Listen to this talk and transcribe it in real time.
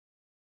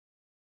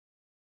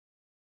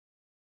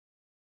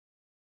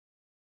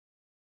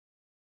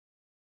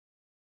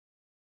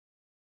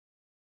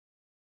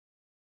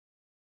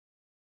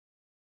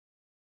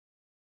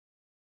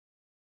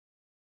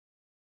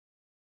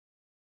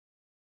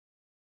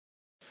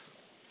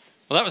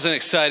Well, that was an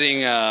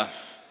exciting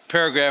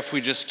paragraph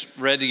we just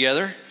read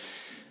together.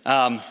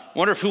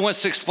 Wonder if who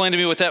wants to explain to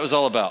me what that was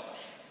all about.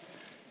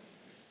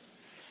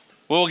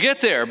 Well, we'll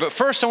get there, but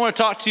first I want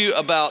to talk to you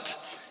about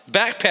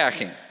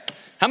backpacking.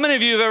 How many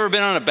of you have ever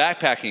been on a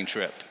backpacking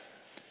trip?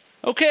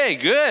 Okay,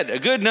 good, a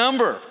good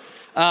number.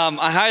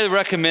 I highly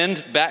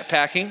recommend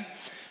backpacking.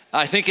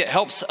 I think it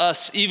helps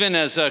us, even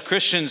as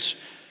Christians,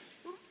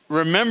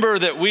 remember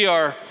that we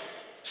are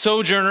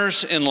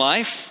sojourners in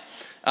life.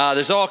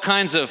 There's all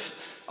kinds of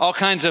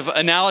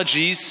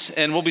analogies,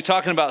 and we'll be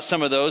talking about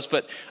some of those,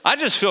 but I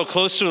just feel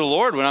close to the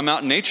Lord when I'm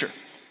out in nature.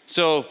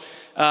 So,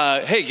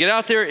 hey, get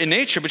out there in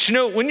nature. But you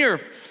know, when you're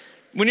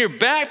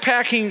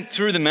backpacking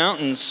through the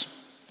mountains,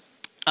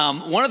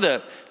 one of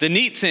the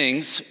neat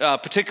things,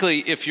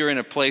 particularly if you're in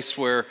a place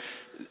where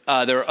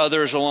there are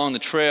others along the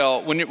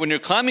trail, when you're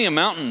climbing a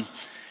mountain,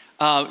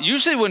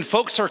 usually when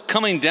folks are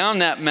coming down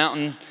that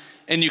mountain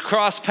and you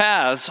cross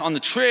paths on the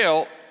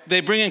trail,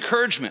 they bring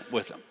encouragement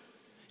with them.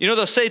 You know,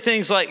 they'll say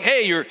things like,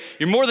 hey, you're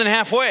more than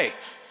halfway.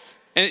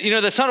 And, you know,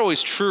 that's not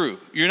always true.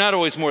 You're not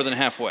always more than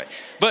halfway.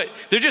 But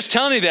they're just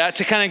telling you that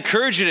to kind of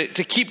encourage you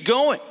to keep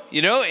going,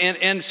 you know.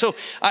 And so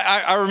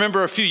I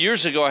remember a few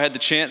years ago I had the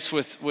chance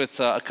with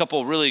a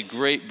couple really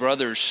great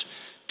brothers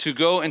to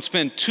go and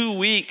spend 2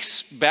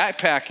 weeks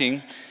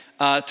backpacking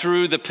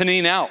through the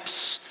Pennine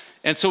Alps.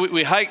 And so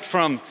we walked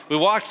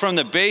from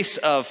the base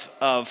of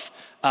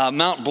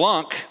Mont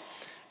Blanc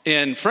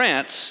in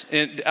France,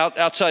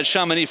 outside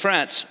Chamonix,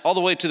 France, all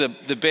the way to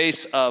the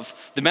base of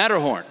the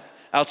Matterhorn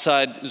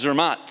outside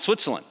Zermatt,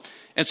 Switzerland.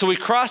 And so we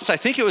crossed, I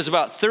think it was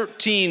about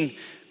 13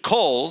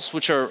 cols,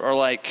 which are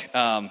like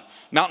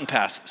mountain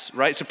passes,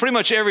 right? So pretty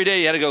much every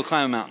day you had to go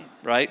climb a mountain,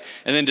 right?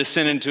 And then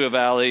descend into a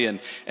valley. And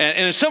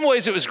in some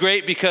ways it was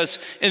great because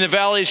in the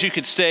valleys you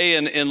could stay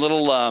in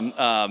little,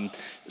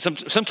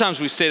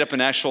 sometimes we stayed up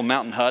in actual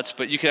mountain huts,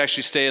 but you could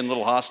actually stay in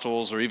little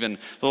hostels or even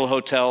little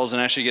hotels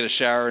and actually get a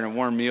shower and a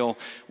warm meal,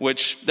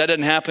 which that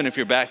doesn't happen if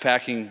you're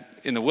backpacking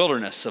in the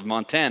wilderness of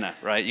Montana,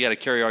 right? You got to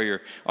carry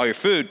all your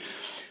food.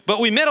 But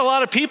we met a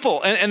lot of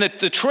people, and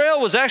the trail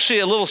was actually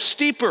a little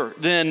steeper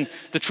than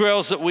the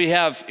trails that we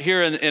have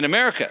here in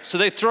America. So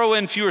they throw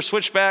in fewer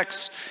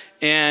switchbacks,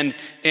 and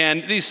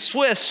these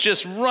Swiss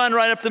just run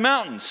right up the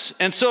mountains.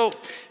 And so,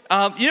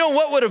 you know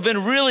what would have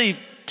been really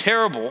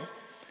terrible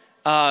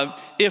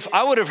if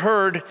I would have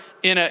heard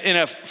in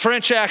a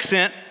French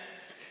accent,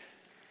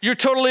 "You're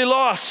totally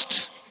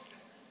lost.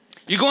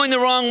 You're going the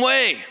wrong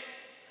way,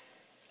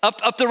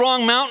 up the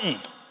wrong mountain.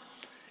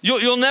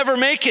 You'll never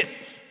make it,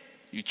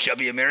 you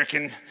chubby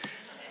American."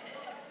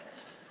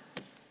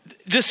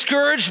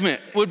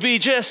 Discouragement would be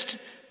just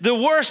the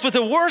worst, but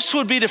the worst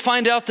would be to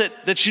find out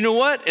that you know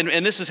what,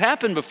 and this has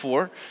happened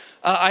before,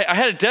 I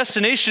had a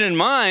destination in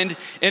mind,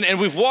 and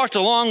we've walked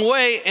a long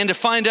way, and to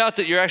find out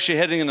that you're actually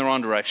heading in the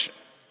wrong direction.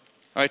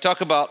 All right,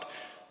 talk about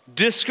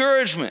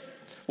discouragement.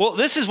 Well,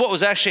 this is what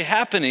was actually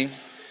happening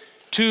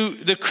to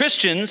the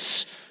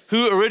Christians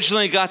who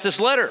originally got this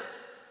letter.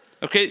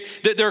 Okay,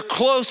 that their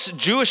close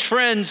Jewish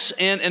friends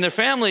and their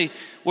family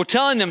were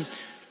telling them,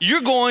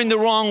 you're going the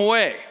wrong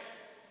way.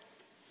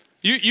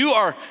 You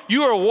are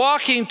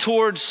walking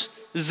towards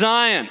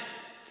Zion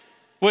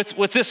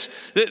with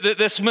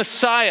this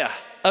Messiah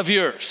of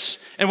yours.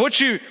 And what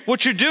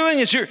you're doing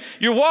is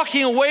you're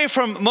walking away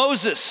from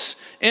Moses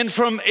and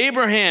from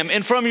Abraham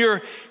and from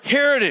your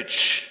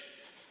heritage.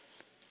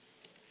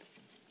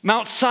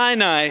 Mount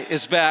Sinai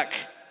is back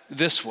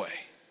this way.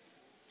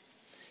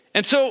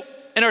 And so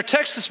in our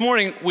text this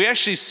morning, we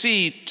actually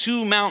see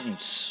two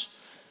mountains.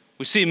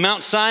 We see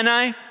Mount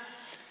Sinai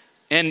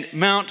and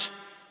Mount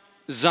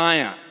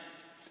Zion.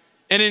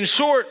 And in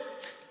short,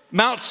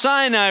 Mount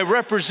Sinai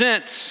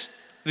represents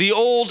the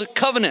old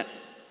covenant,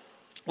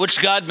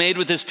 which God made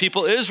with his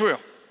people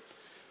Israel.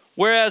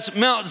 Whereas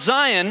Mount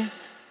Zion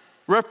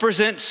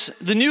represents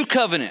the new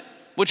covenant,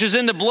 which is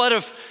in the blood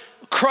of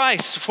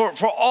Christ for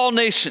all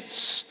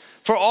nations,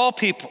 for all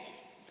people.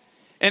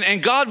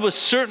 And God was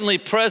certainly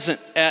present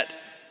at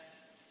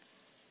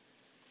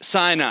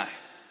Sinai.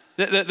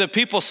 The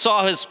people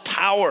saw his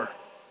power,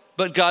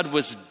 but God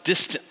was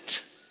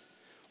distant.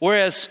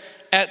 Whereas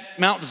at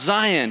Mount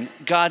Zion,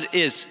 God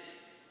is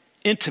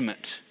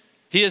intimate.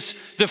 He is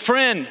the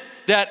friend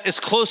that is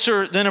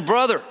closer than a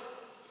brother.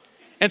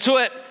 And so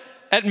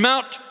at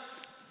Mount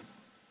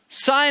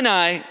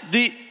Sinai,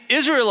 the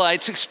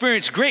Israelites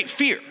experienced great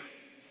fear,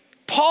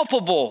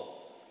 palpable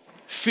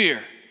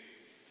fear.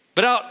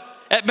 But out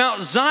at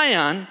Mount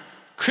Zion,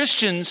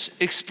 Christians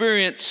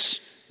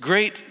experience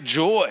great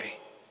joy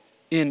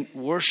in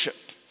worship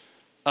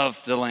of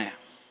the Lamb.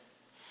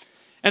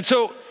 And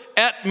so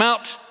at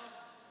Mount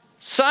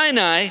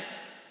Sinai,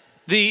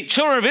 the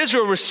children of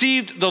Israel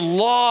received the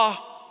law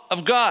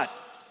of God.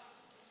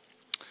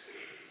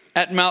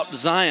 At Mount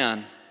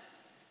Zion,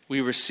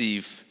 we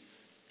receive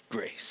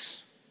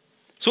grace.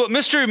 So what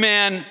mystery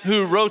man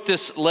who wrote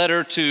this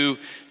letter to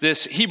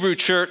this Hebrew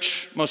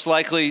church, most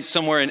likely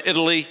somewhere in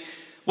Italy,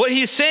 what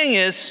he's saying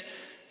is,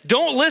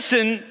 don't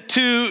listen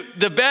to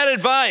the bad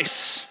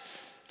advice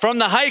from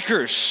the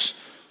hikers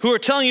who are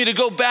telling you to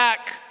go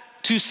back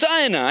to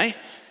Sinai,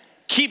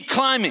 keep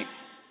climbing,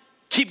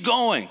 keep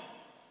going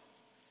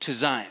to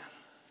Zion.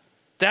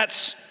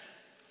 That's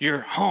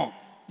your home,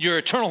 your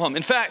eternal home.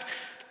 In fact,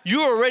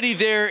 you're already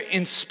there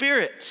in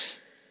spirit.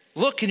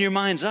 Look in your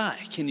mind's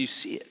eye. Can you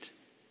see it?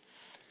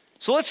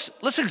 So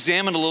let's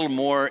examine a little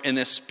more in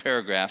this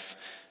paragraph,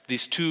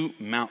 these two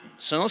mountains.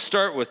 So let's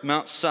start with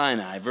Mount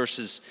Sinai,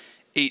 verses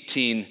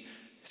 18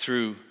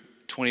 through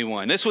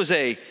 21. This was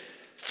a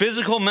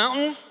physical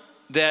mountain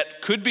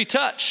that could be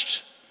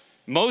touched.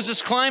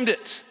 Moses climbed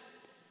it.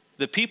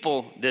 The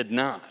people did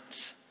not.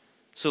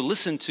 So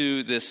listen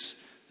to this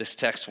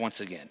text once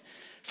again.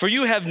 For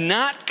you have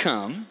not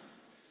come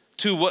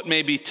to what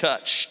may be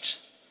touched,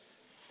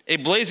 a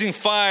blazing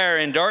fire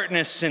and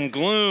darkness and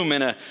gloom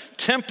and a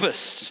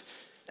tempest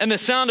and the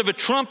sound of a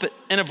trumpet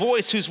and a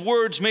voice whose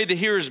words made the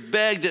hearers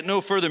beg that no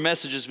further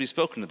messages be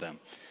spoken to them.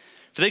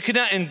 For they could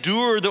not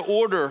endure the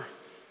order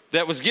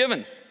that was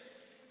given.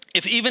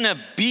 If even a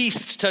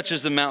beast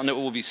touches the mountain, it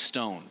will be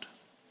stoned.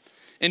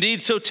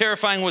 Indeed, so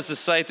terrifying was the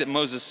sight that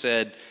Moses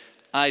said,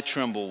 I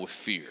tremble with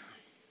fear.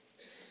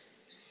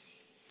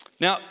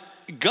 Now,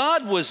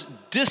 God was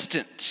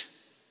distant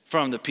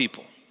from the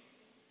people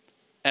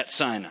at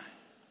Sinai.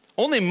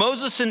 Only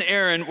Moses and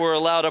Aaron were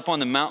allowed up on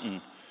the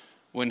mountain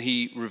when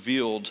he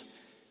revealed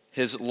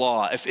his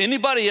law. If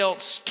anybody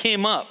else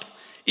came up,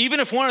 even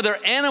if one of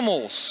their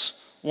animals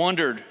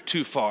wandered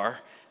too far,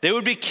 they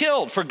would be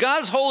killed, for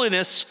God's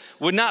holiness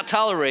would not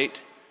tolerate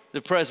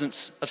the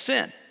presence of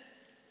sin.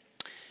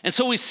 And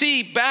so we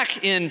see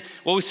back in,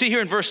 well, we see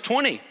here in verse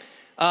 20,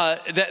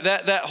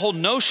 that whole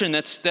notion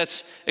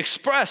that's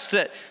expressed,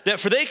 that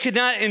for they could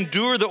not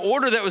endure the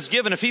order that was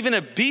given. If even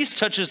a beast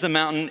touches the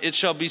mountain, it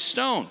shall be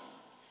stoned.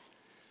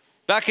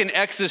 Back in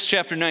Exodus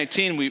chapter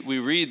 19, we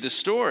read the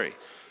story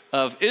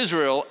of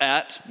Israel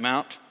at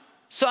Mount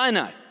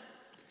Sinai.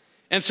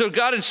 And so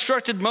God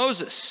instructed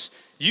Moses,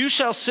 you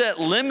shall set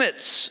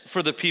limits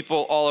for the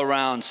people all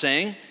around,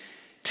 saying,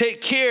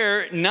 take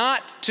care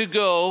not to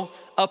go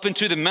up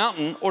into the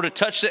mountain or to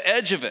touch the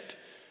edge of it.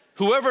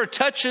 Whoever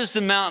touches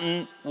the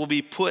mountain will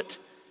be put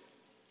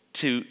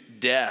to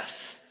death.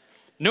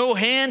 No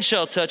hand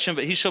shall touch him,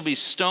 but he shall be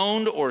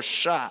stoned or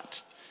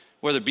shot.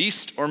 Whether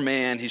beast or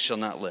man, he shall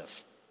not live.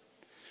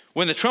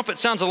 When the trumpet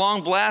sounds a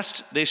long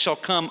blast, they shall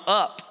come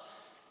up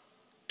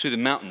to the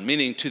mountain,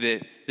 meaning to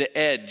the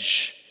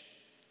edge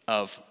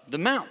of the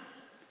mountain,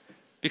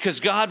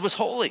 because God was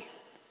holy.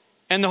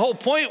 And the whole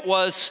point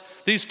was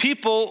these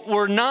people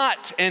were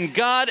not, and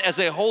God as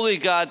a holy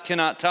God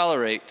cannot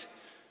tolerate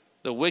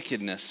the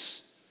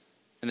wickedness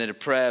and the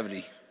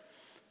depravity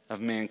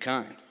of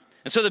mankind.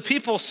 And so the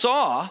people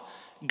saw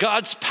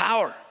God's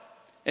power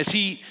as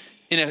he,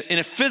 in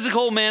a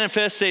physical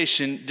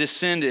manifestation,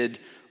 descended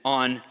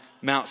on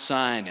Mount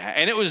Sinai.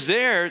 And it was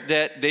there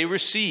that they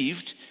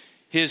received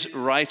his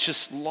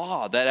righteous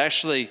law that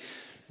actually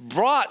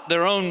brought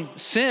their own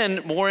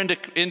sin more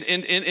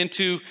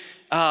into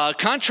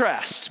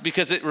contrast,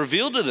 because it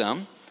revealed to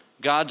them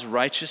God's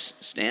righteous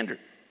standard.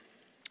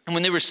 And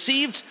when they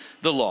received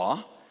the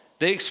law,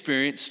 they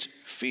experienced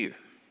fear.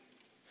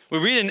 We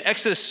read in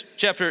Exodus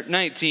chapter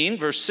 19,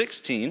 verse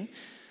 16,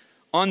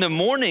 on the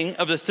morning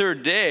of the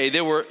third day,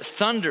 there were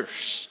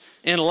thunders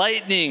and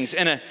lightnings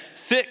and a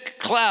thick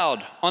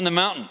cloud on the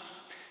mountain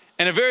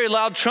and a very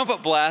loud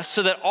trumpet blast,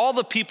 so that all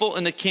the people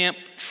in the camp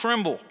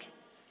trembled.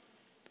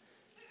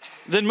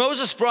 Then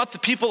Moses brought the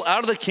people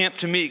out of the camp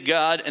to meet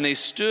God, and they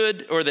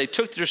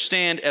took their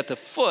stand at the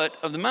foot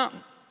of the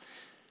mountain.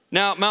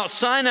 Now, Mount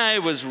Sinai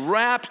was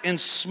wrapped in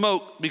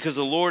smoke because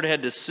the Lord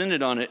had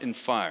descended on it in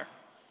fire.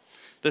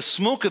 The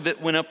smoke of it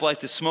went up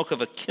like the smoke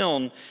of a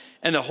kiln,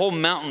 and the whole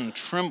mountain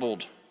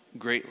trembled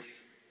greatly.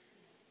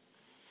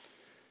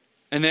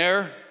 And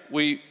there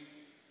we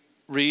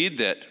read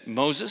that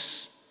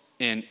Moses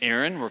and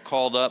Aaron were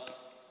called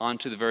up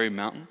onto the very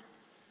mountain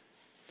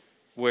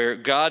where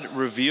God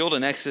revealed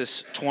in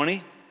Exodus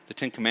 20 the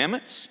Ten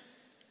Commandments.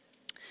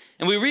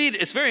 And we read,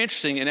 it's very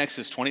interesting in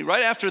Exodus 20,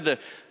 right after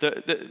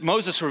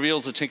Moses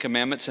reveals the Ten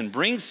Commandments and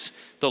brings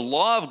the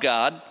law of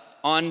God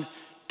on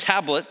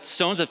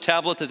stones of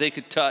tablet that they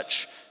could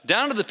touch,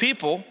 down to the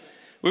people.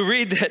 We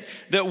read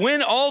that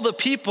when all the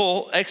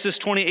people, Exodus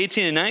 20,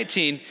 18 and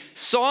 19,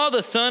 saw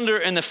the thunder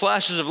and the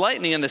flashes of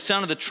lightning and the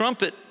sound of the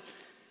trumpet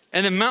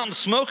and the mountain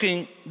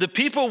smoking, the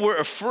people were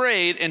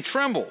afraid and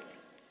trembled.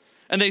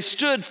 And they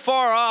stood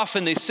far off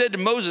and they said to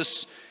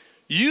Moses,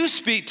 you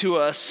speak to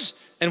us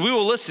and we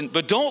will listen,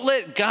 but don't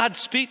let God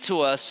speak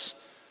to us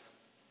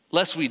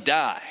lest we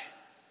die.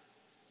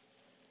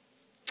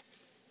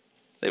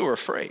 They were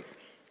afraid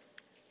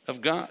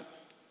of God.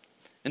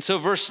 And so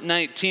verse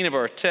 19 of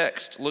our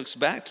text looks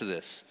back to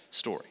this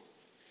story.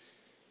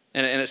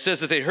 And it says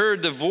that they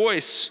heard the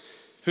voice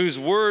whose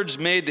words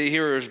made the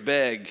hearers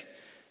beg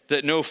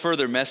that no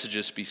further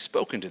messages be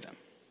spoken to them.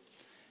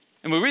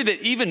 And we read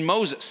that even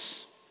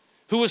Moses,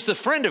 who was the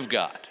friend of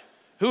God,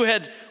 who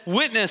had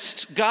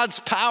witnessed God's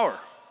power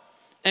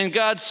and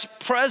God's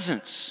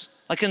presence,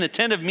 like in the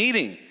tent of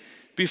meeting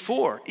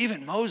before,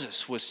 even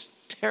Moses was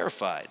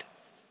terrified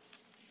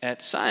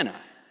at Sinai.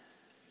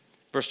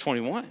 Verse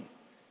 21.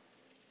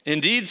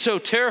 Indeed, so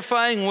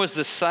terrifying was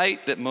the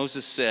sight that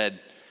Moses said,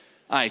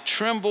 I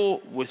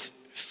tremble with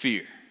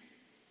fear.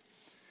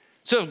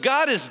 So if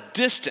God is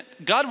distant,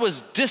 God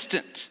was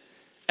distant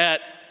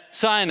at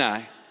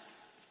Sinai,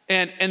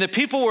 and the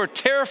people were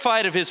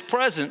terrified of his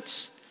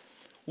presence,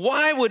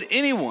 why would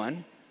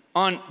anyone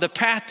on the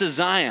path to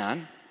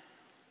Zion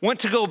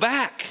want to go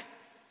back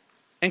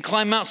and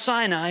climb Mount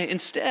Sinai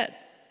instead?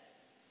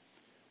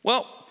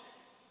 Well,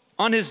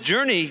 on his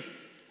journey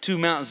to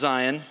Mount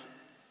Zion,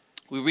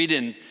 we read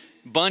in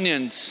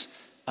Bunyan's,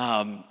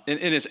 in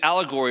his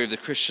allegory of the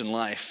Christian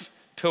life,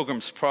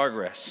 Pilgrim's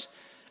Progress,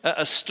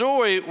 a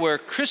story where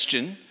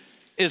Christian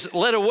is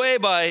led away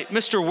by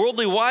Mr.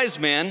 Worldly Wise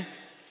Man,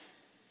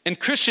 and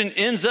Christian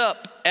ends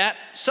up at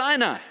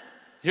Sinai.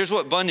 Here's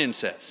what Bunyan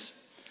says.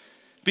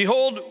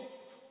 Behold,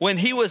 when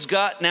he was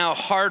got now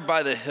hard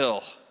by the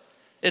hill,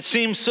 it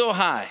seemed so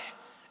high,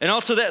 and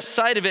also that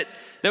side of it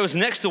that was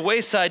next the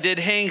wayside did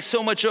hang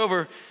so much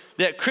over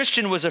that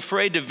Christian was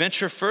afraid to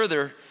venture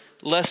further,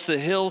 lest the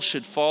hill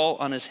should fall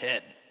on his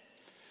head.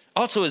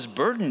 Also his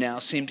burden now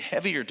seemed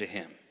heavier to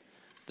him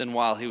than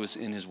while he was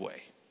in his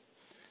way.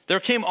 There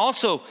came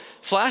also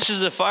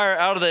flashes of fire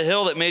out of the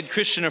hill that made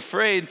Christian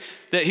afraid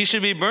that he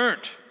should be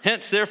burnt.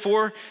 Hence,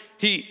 therefore,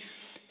 he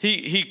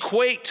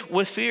quaked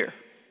with fear.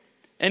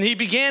 And he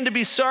began to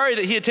be sorry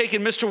that he had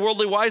taken Mr.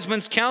 Worldly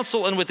Wiseman's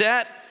counsel, and with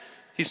that,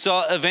 he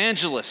saw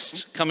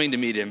evangelists coming to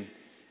meet him,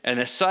 and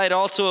a sight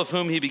also of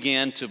whom he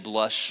began to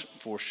blush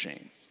for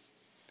shame.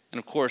 And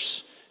of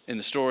course, in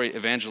the story,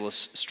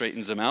 evangelist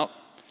straightens him out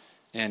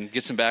and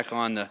gets him back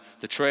on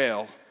the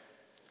trail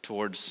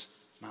towards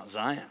Mount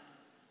Zion.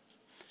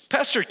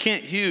 Pastor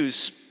Kent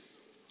Hughes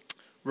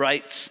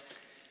writes,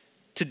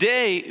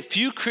 today,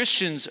 few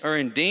Christians are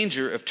in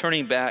danger of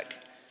turning back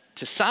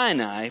to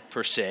Sinai,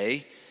 per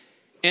se,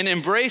 and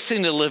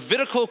embracing the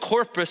Levitical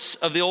corpus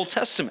of the Old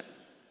Testament.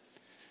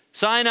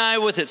 Sinai,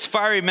 with its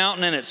fiery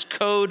mountain and its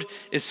code,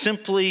 is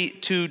simply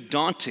too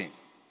daunting.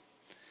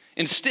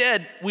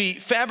 Instead, we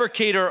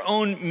fabricate our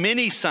own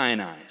mini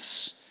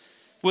Sinais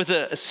with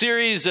a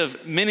series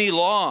of mini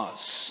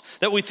laws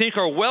that we think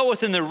are well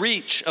within the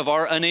reach of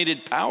our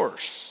unaided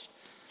powers.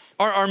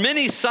 Our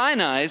mini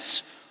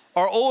Sinais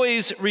are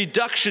always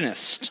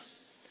reductionist,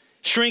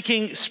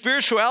 shrinking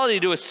spirituality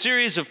to a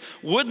series of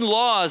wooden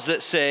laws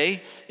that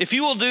say, if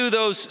you will do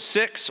those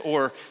 6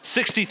 or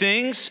 60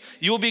 things,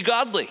 you will be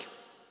godly.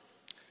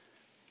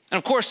 And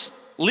of course,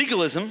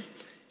 legalism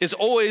is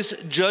always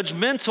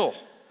judgmental.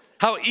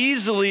 How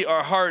easily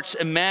our hearts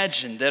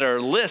imagine that our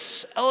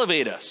lists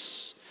elevate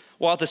us,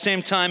 while at the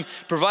same time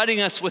providing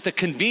us with a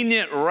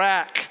convenient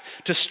rack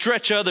to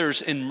stretch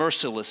others in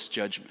merciless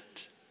judgment.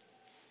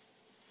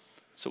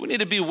 So we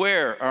need to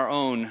beware our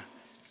own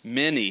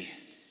many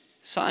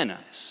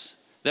Sinais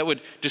that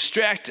would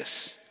distract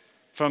us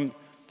from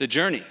the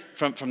journey,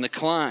 from the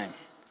climb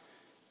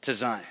to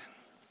Zion.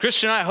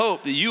 Christian, I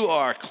hope that you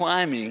are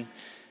climbing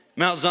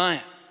Mount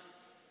Zion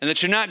and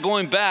that you're not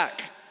going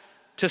back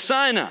to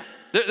Sinai.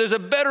 There's a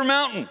better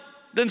mountain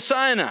than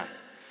Sinai.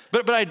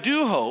 But I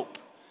do hope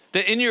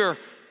that in your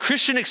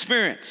Christian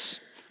experience,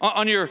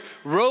 on your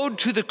road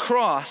to the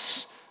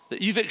cross,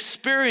 that you've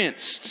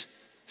experienced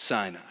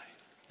Sinai.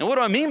 And what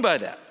do I mean by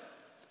that?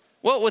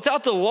 Well,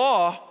 without the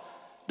law,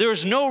 there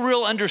is no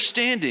real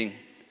understanding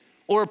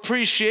or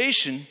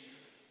appreciation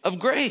of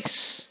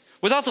grace.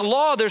 Without the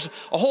law, there's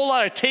a whole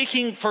lot of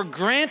taking for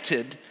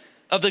granted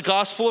of the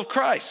gospel of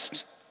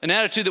Christ, an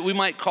attitude that we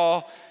might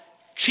call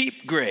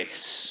cheap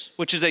grace,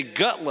 which is a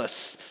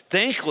gutless,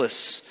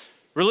 thankless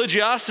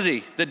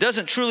religiosity that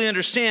doesn't truly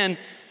understand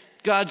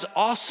God's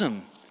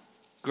awesome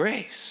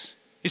grace.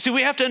 You see,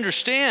 we have to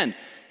understand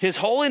His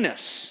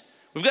holiness.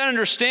 We've got to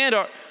understand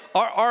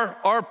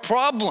our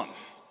problem.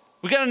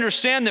 We've got to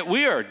understand that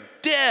we are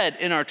dead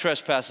in our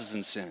trespasses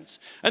and sins.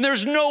 And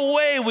there's no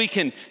way we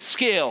can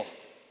scale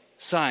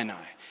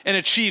Sinai and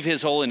achieve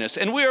His holiness.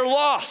 And we are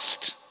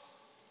lost.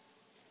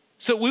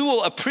 So we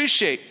will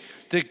appreciate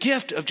the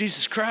gift of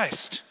Jesus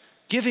Christ,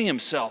 giving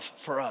Himself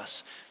for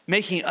us,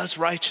 making us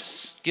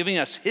righteous, giving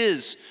us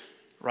His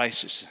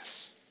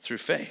righteousness through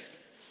faith.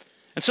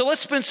 And so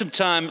let's spend some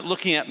time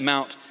looking at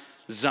Mount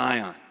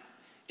Zion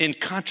in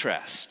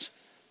contrast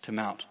to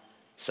Mount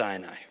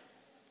Sinai.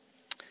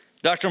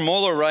 Dr.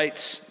 Mohler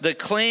writes, the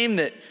claim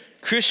that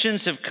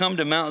Christians have come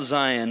to Mount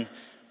Zion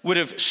would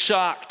have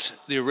shocked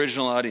the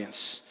original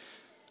audience.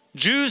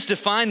 Jews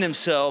defined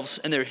themselves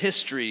and their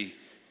history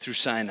through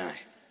Sinai.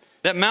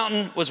 That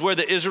mountain was where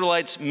the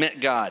Israelites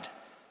met God,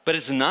 but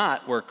it's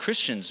not where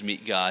Christians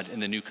meet God in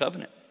the new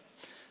covenant.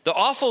 The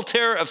awful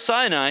terror of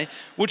Sinai,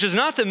 which is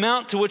not the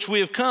mount to which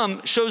we have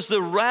come, shows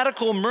the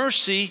radical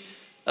mercy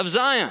of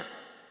Zion.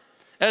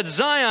 At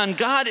Zion,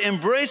 God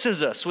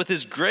embraces us with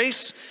His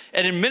grace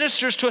and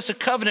administers to us a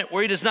covenant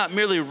where He does not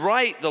merely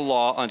write the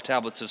law on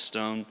tablets of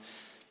stone,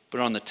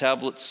 but on the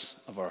tablets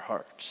of our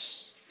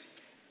hearts.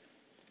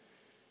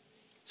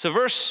 So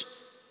verse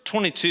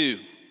 22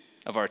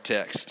 of our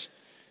text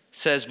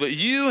says, but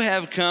you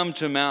have come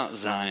to Mount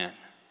Zion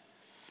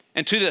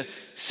and to the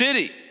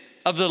city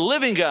of the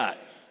living God.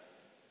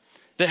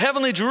 the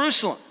heavenly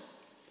Jerusalem,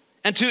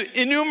 and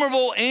to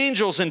innumerable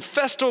angels in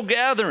festal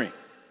gathering,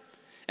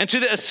 and to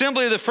the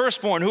assembly of the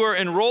firstborn who are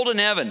enrolled in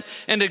heaven,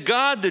 and to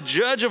God, the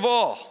judge of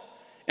all,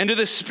 and to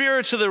the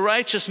spirits of the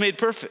righteous made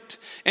perfect,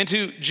 and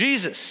to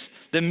Jesus,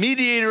 the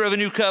mediator of a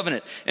new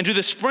covenant, and to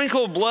the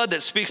sprinkled blood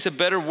that speaks a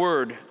better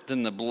word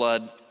than the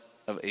blood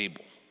of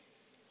Abel.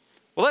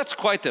 Well, that's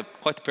quite the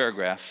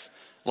paragraph.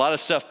 A lot of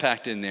stuff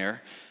packed in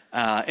there.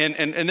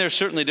 And there's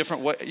certainly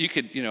different ways. You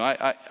could,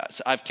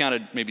 I've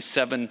counted maybe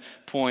 7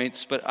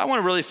 points, but I want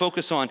to really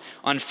focus on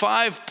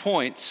 5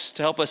 points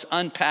to help us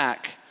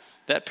unpack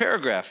that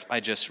paragraph I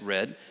just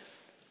read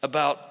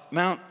about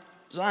Mount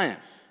Zion.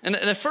 And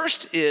the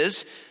first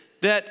is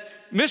that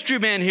Mystery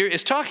Man here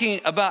is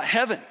talking about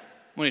heaven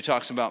when he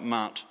talks about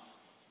Mount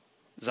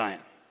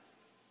Zion.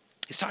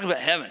 He's talking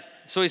about heaven.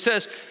 So he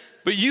says,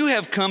 "But you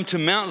have come to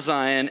Mount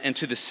Zion and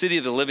to the city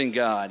of the living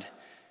God,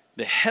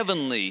 the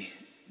heavenly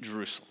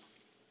Jerusalem."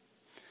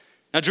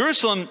 Now,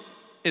 Jerusalem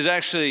was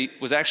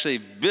actually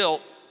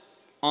built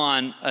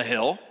on a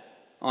hill,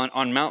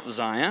 on Mount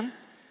Zion,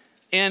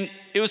 and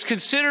it was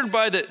considered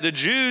by the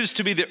Jews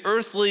to be the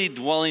earthly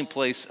dwelling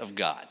place of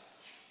God.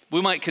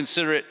 We might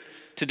consider it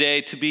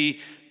today to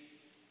be,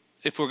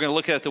 if we're going to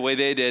look at it the way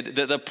they did,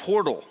 the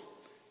portal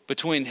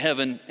between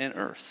heaven and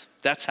earth.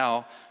 That's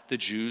how the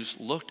Jews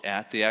looked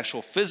at the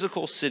actual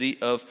physical city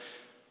of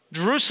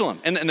Jerusalem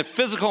and the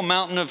physical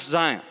mountain of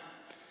Zion.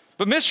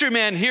 But Mystery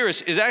Man here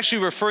is actually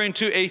referring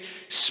to a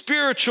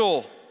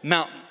spiritual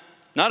mountain,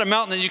 not a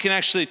mountain that you can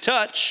actually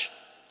touch.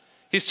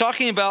 He's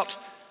talking about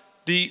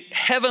the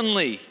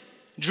heavenly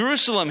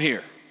Jerusalem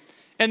here.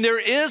 And there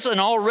is an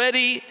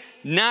already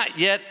not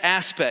yet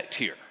aspect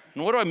here.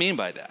 And what do I mean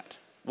by that?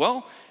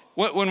 Well,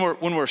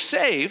 when we're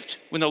saved,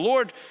 when the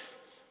Lord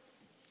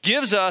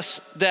gives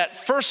us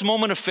that first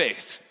moment of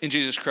faith in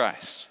Jesus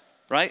Christ,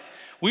 right?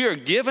 We are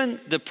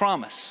given the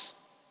promise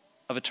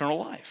of eternal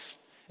life.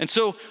 And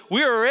so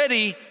we are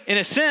already, in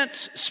a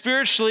sense,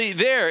 spiritually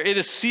there. It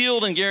is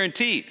sealed and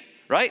guaranteed,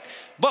 right?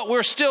 But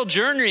we're still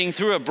journeying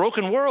through a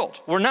broken world.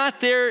 We're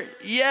not there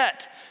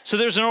yet. So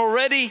there's an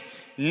already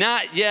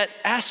not yet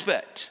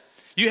aspect.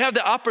 You have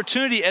the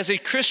opportunity as a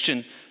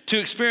Christian to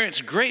experience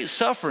great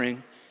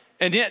suffering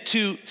and yet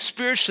to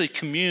spiritually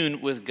commune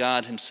with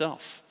God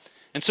himself.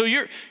 And so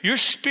your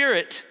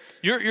spirit,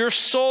 your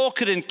soul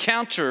could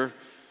encounter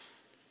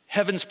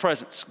heaven's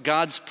presence,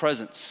 God's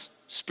presence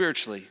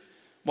spiritually,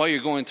 while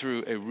you're going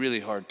through a really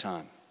hard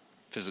time,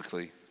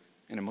 physically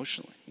and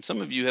emotionally. And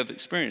some of you have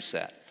experienced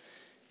that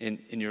in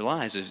your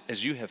lives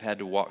as you have had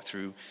to walk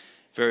through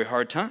very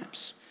hard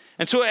times.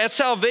 And so at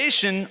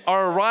salvation,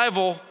 our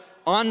arrival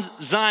on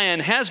Zion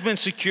has been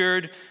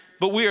secured,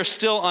 but we are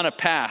still on a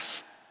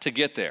path to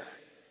get there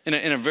in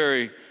a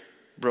very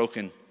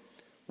broken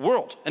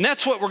world. And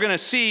that's what we're going to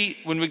see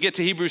when we get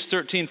to Hebrews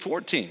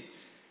 13:14.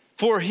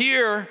 "For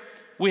here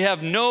we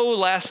have no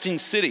lasting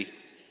city,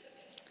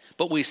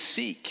 but we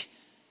seek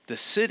the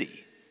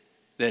city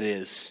that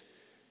is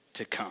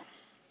to come."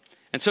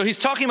 And so he's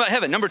talking about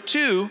heaven. Number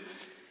 2,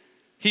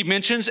 he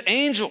mentions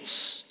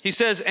angels. He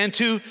says, "And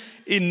to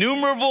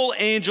innumerable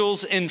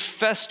angels in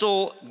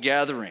festal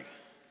gathering."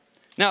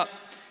 Now,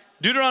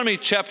 Deuteronomy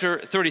chapter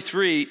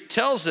 33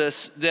 tells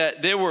us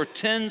that there were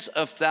tens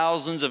of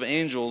thousands of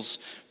angels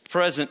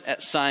present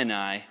at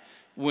Sinai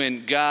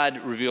when God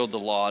revealed the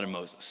law to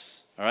Moses.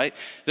 All right?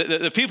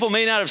 The people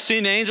may not have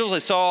seen the angels. They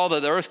saw all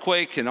the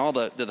earthquake and all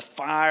the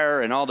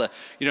fire and all the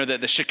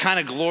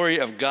Shekinah glory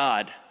of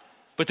God.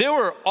 But there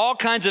were all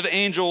kinds of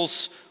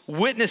angels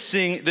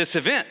witnessing this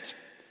event.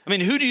 I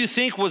mean, who do you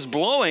think was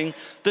blowing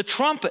the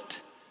trumpet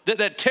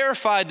that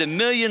terrified the 1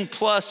 million+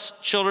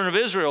 children of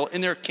Israel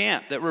in their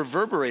camp, that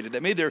reverberated,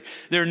 that made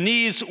their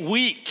knees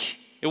weak?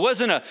 It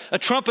wasn't a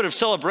trumpet of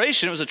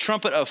celebration. It was a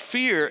trumpet of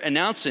fear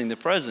announcing the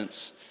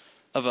presence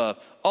of an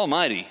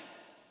almighty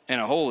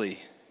and a holy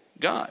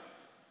God.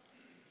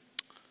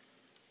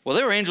 Well,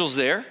 there were angels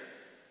there.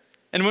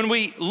 And when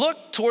we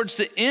look towards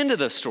the end of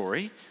the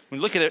story, when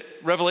we look at it,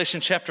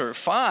 Revelation chapter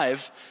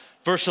 5,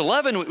 verse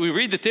 11, we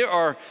read that there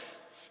are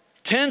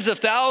tens of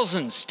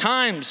thousands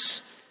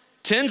times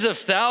tens of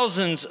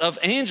thousands of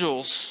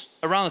angels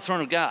around the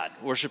throne of God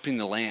worshiping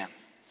the Lamb.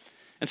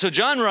 And so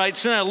John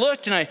writes, "And I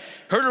looked and I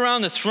heard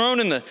around the throne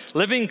and the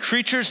living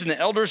creatures and the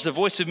elders the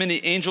voice of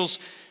many angels,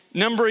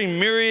 numbering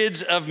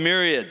myriads of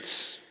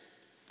myriads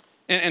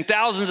and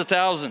thousands of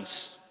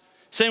thousands,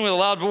 saying with a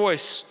loud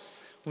voice,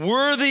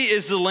 'Worthy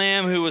is the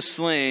Lamb who was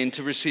slain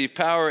to receive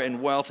power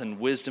and wealth and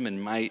wisdom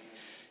and might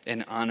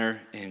and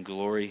honor and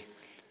glory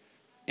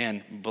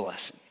and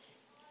blessing.'"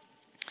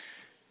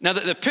 Now,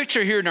 the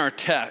picture here in our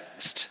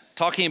text,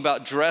 talking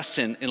about dressed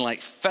in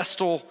like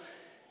festal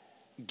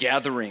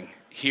gathering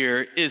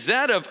here, is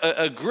that of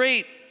a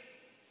great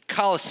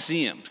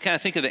Colosseum. Kind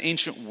of think of the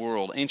ancient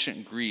world,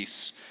 ancient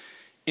Greece,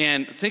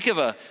 and think of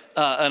an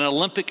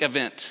Olympic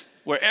event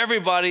where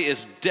everybody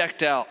is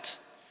decked out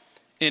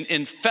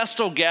in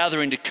festal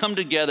gathering to come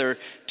together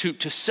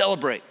to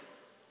celebrate,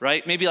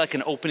 right? Maybe like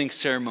an opening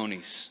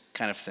ceremonies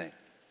kind of thing.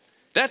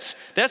 That's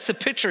the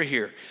picture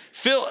here.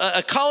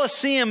 A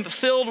Colosseum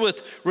filled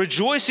with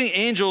rejoicing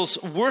angels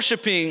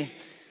worshiping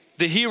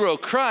the hero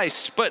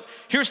Christ. But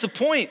here's the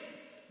point.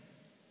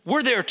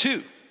 We're there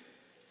too.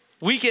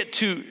 We get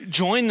to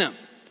join them.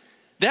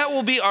 That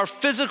will be our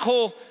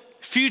physical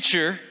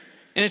future,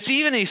 and it's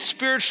even a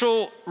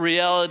spiritual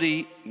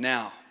reality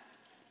now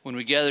when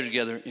we gather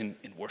together in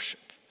worship.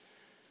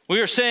 We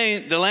are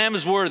saying the Lamb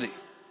is worthy,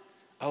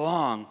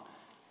 along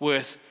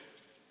with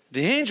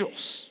the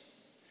angels.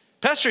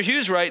 Pastor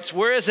Hughes writes,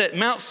 whereas at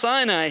Mount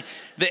Sinai,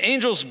 the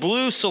angels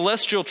blew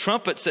celestial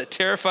trumpets that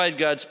terrified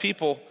God's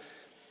people,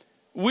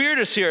 we are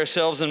to see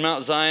ourselves in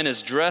Mount Zion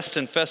as dressed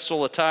in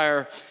festal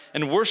attire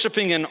and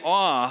worshiping in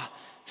awe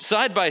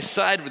side by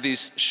side with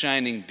these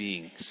shining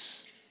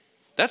beings.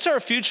 That's our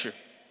future.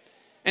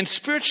 And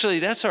spiritually,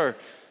 that's our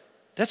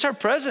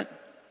present,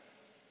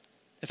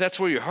 if that's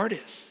where your heart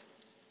is.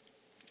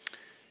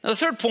 Now, the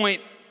third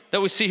point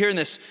that we see here in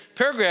this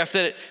paragraph,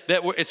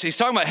 he's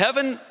talking about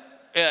heaven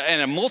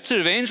and a multitude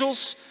of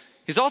angels.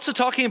 He's also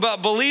talking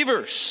about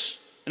believers.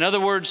 In other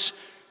words,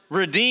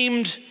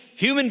 redeemed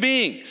human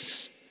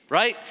beings,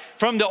 right?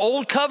 From the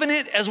old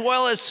covenant as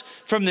well as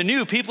from the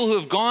new, people who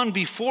have gone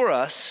before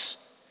us.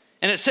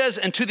 And it says,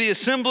 and to the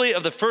assembly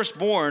of the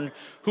firstborn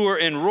who are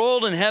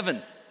enrolled in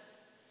heaven,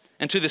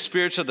 and to the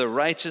spirits of the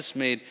righteous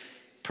made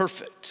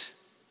perfect.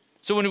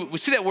 So when we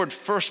see that word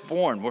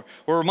firstborn, we're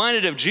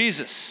reminded of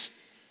Jesus,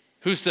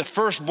 who's the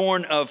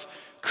firstborn of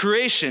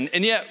creation.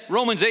 And yet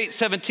Romans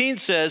 8:17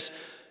 says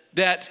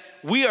that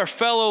we are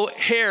fellow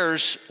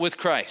heirs with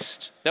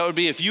Christ. That would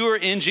be if you are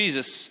in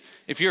Jesus,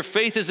 if your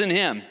faith is in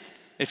him,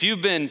 if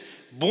you've been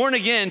born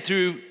again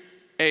through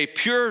a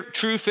pure,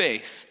 true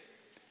faith,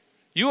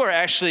 you are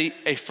actually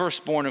a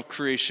firstborn of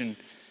creation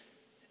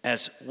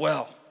as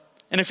well.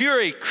 And if you're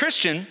a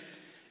Christian,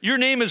 your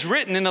name is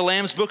written in the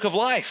Lamb's Book of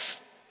Life.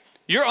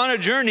 You're on a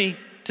journey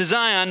to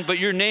Zion, but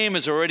your name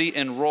is already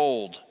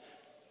enrolled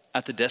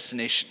at the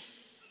destination.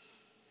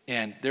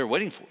 And they're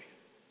waiting for you.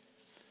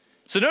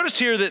 So notice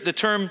here that the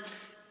term,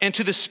 and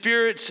to the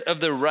spirits of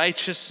the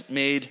righteous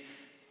made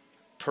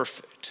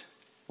perfect.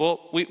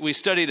 Well, we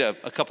studied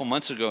a couple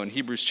months ago in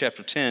Hebrews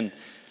chapter 10,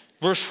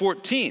 verse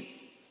 14,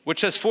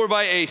 which says, for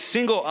by a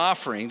single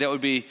offering, that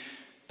would be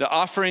the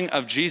offering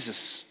of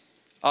Jesus,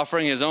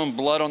 offering his own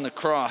blood on the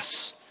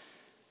cross,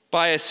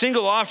 by a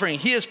single offering,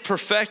 he has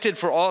perfected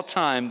for all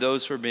time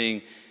those who are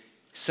being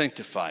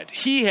sanctified.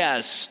 He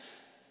has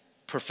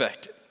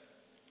perfected.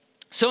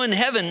 So in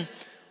heaven,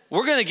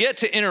 we're going to get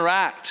to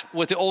interact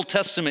with the Old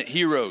Testament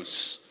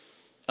heroes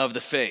of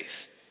the faith.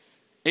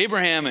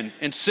 Abraham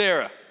and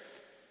Sarah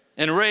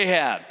and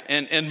Rahab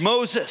and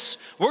Moses.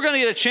 We're going to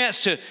get a chance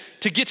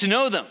to get to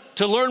know them,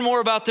 to learn more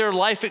about their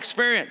life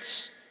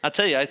experience. I'll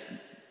tell you,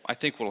 I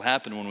think what will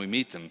happen when we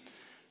meet them,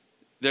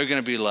 they're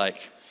going to be like,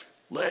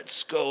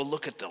 let's go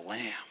look at the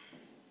Lamb.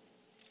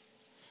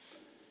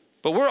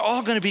 But we're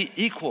all going to be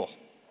equal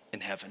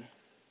in heaven.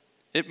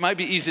 It might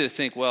be easy to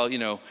think, well,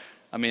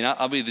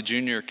 I'll be the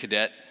junior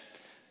cadet.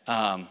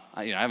 I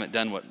haven't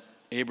done what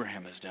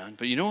Abraham has done.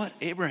 But you know what?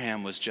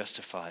 Abraham was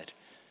justified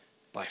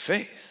by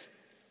faith,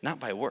 not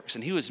by works.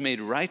 And he was made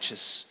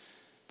righteous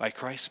by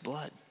Christ's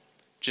blood,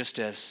 just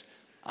as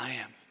I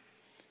am.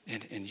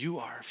 And you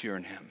are if you're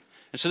in him.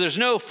 And so there's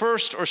no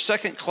first or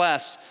second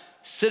class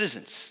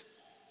citizens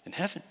in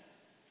heaven.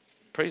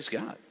 Praise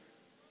God.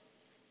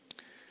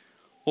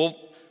 Well,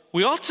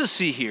 we also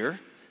see here,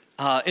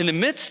 in the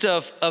midst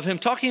of him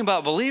talking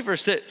about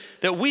believers,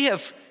 that we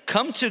have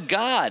come to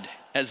God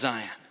at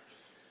Zion,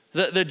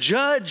 the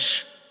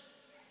judge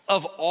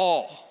of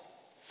all.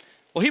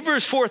 Well,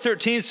 Hebrews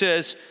 4:13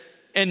 says,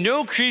 and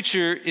no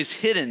creature is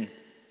hidden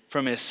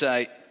from his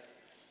sight,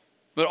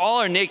 but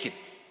all are naked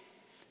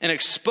and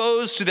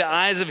exposed to the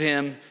eyes of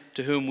him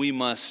to whom we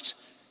must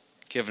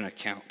give an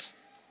account.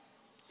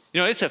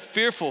 It's a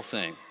fearful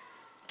thing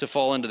to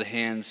fall into the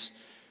hands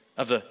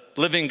of the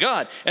living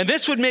God. And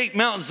this would make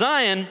Mount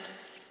Zion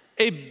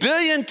 1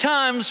 billion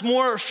times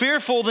more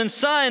fearful than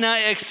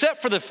Sinai,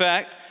 except for the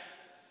fact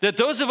that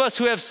those of us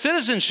who have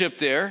citizenship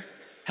there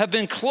have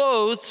been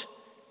clothed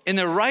in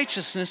the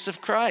righteousness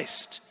of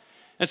Christ.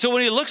 And so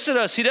when he looks at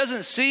us, he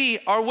doesn't see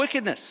our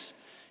wickedness.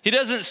 He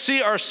doesn't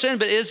see our sin,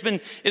 but it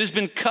has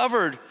been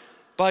covered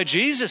by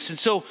Jesus. And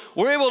so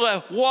we're able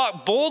to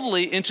walk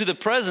boldly into the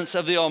presence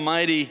of the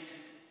Almighty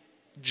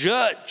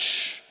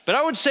Judge. But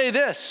I would say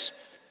this,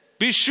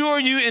 be sure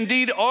you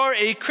indeed are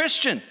a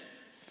Christian,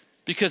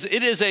 because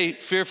it is a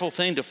fearful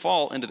thing to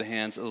fall into the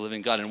hands of the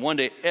living God. And one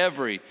day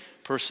every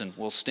person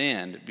will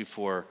stand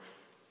before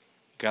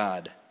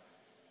God,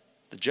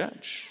 the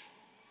Judge.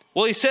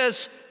 Well, he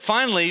says,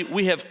 finally,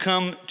 we have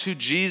come to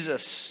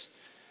Jesus,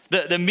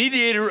 the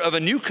mediator of a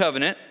new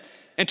covenant,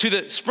 and to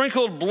the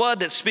sprinkled blood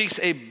that speaks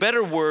a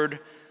better word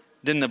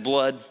than the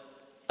blood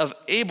of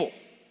Abel.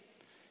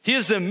 He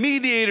is the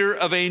mediator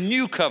of a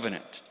new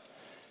covenant.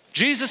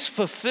 Jesus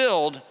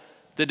fulfilled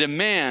the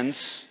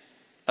demands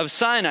of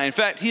Sinai. In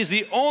fact, he is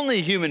the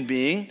only human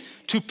being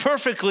to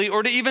perfectly,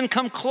 or to even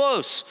come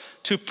close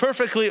to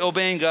perfectly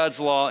obeying God's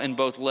law in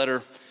both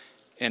letter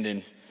and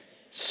in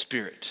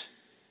spirit.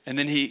 And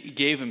then he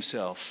gave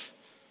himself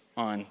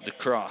on the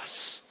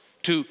cross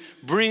to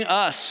bring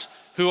us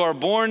who are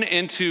born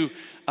into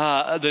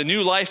the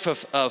new life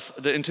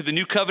into the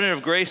new covenant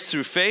of grace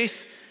through faith,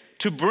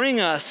 to bring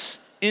us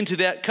into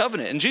that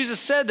covenant. And Jesus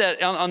said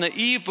that on the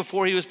eve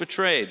before he was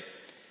betrayed.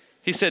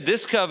 He said,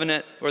 this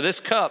covenant, or this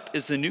cup,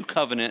 is the new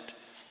covenant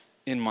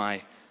in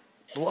my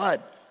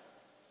blood.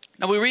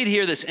 Now we read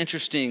here this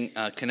interesting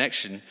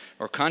connection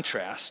or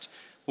contrast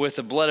with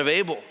the blood of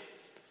Abel.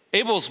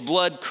 Abel's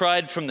blood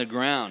cried from the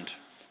ground,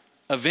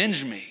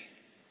 avenge me.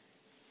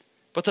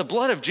 But the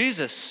blood of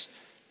Jesus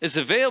is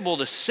available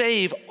to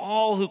save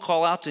all who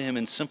call out to him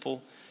in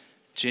simple,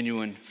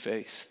 genuine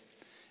faith.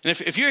 And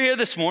if you're here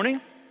this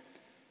morning,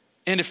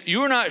 and if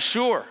you're not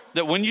sure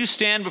that when you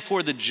stand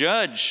before the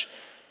judge,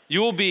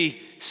 you will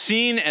be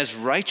seen as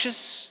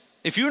righteous,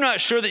 if you're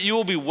not sure that you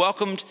will be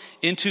welcomed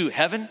into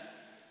heaven,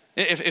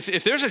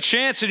 if there's a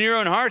chance in your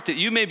own heart that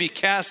you may be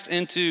cast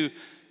into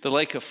the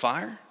lake of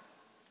fire,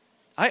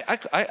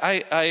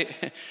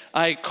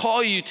 I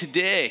call you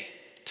today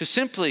to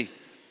simply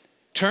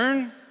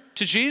turn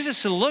to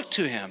Jesus and look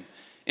to him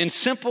in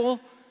simple,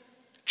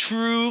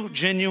 true,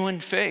 genuine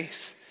faith.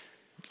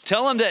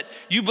 Tell him that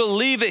you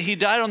believe that he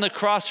died on the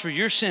cross for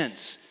your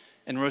sins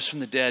and rose from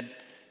the dead,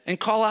 and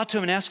call out to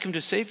him and ask him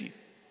to save you.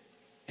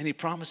 And he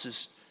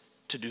promises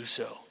to do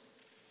so.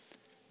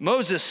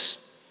 Moses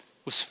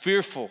was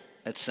fearful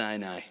at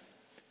Sinai.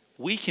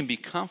 We can be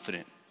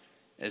confident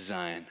at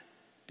Zion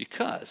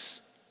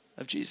because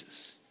of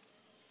Jesus.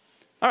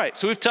 All right,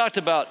 so we've talked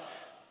about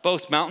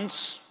both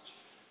mountains,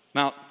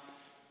 Mount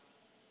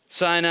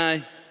Sinai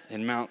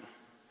and Mount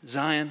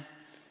Zion.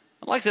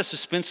 I'd like us to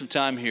spend some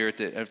time here at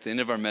the end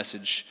of our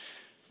message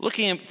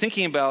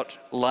thinking about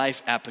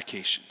life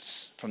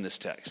applications from this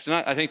text. And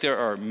I think there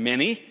are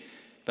many,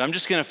 but I'm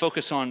just going to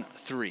focus on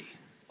 3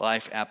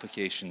 life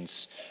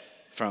applications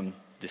from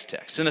this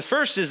text. And the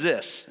first is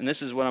this, and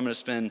this is what I'm going to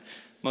spend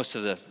most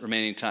of the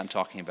remaining time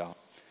talking about.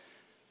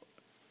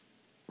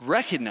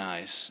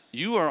 Recognize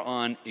you are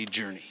on a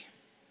journey.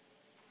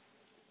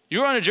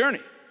 You're on a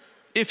journey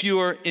if you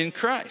are in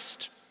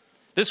Christ.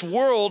 This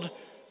world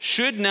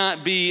should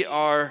not be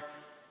our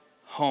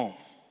home.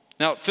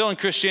 Now, Phil and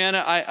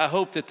Christiana, I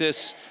hope that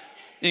this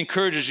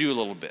encourages you a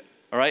little bit,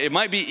 all right? It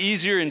might be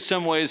easier in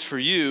some ways for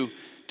you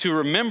to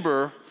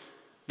remember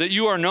that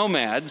you are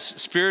nomads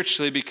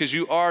spiritually because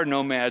you are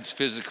nomads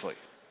physically,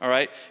 all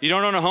right? You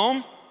don't own a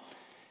home,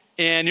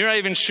 and you're not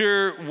even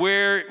sure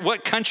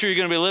what country you're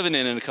going to be living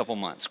in a couple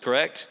months,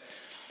 correct?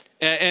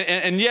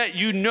 And yet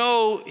you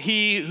know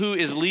he who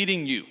is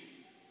leading you,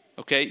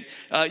 okay?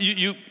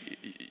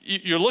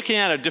 You're looking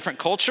at a different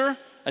culture,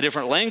 a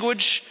different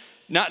language,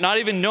 not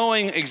even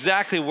knowing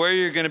exactly where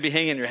you're going to be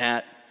hanging your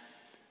hat,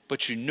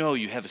 but you know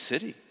you have a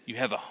city, you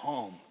have a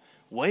home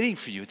waiting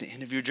for you at the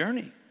end of your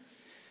journey.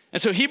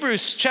 And so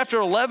Hebrews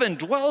chapter 11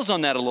 dwells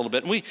on that a little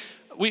bit. And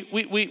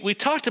we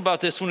talked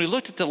about this when we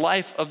looked at the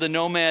life of the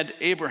nomad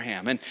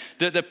Abraham and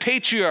the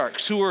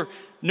patriarchs who were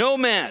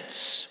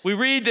nomads. We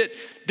read that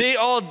they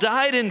all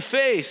died in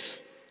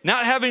faith,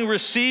 not having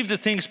received the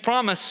things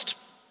promised,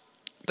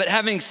 but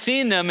having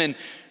seen them and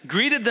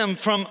greeted them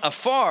from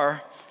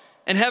afar,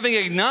 and having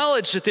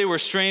acknowledged that they were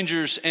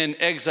strangers and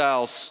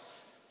exiles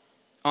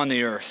on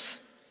the earth.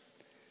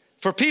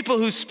 For people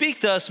who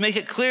speak thus make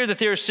it clear that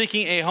they are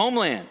seeking a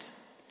homeland.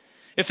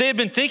 If they had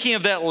been thinking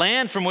of that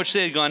land from which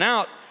they had gone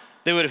out,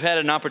 they would have had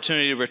an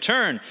opportunity to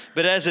return.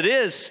 But as it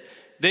is,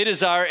 they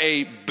desire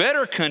a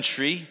better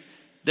country,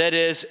 that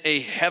is,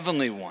 a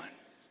heavenly one.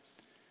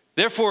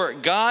 Therefore,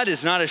 God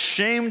is not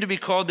ashamed to be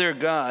called their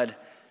God,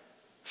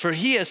 for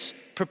he has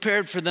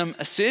prepared for them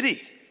a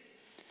city.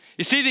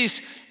 You see,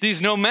 these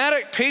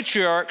nomadic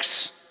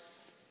patriarchs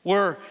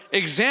were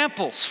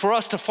examples for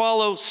us to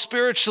follow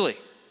spiritually.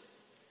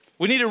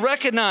 We need to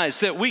recognize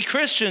that we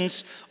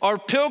Christians are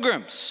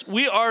pilgrims.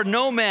 We are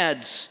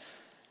nomads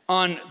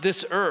on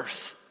this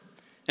earth.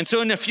 And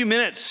so in a few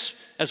minutes,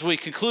 as we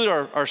conclude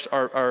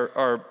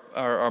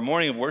our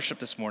morning of worship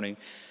this morning,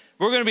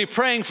 we're going to be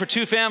praying for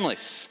 2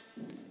 families.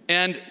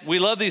 And we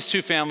love these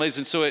 2 families,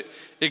 and so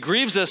it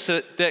grieves us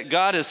that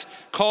God has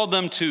called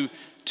them to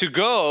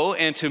go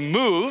and to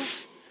move.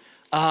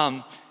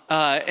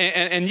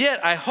 And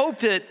yet, I hope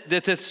that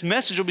this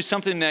message will be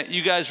something that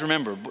you guys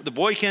remember. The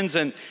Boykins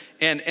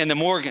and the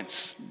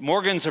Morgans.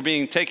 Morgans are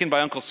being taken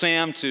by Uncle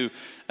Sam to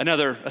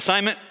another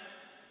assignment.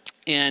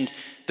 And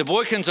the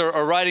Boykins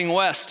are riding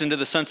west into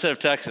the sunset of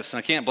Texas, and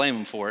I can't blame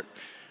them for it.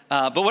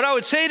 But what I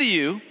would say to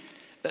you,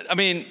 I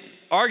mean,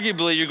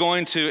 arguably you're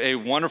going to a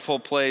wonderful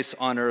place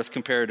on earth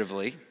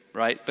comparatively,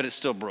 right? But it's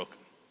still broken.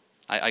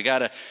 I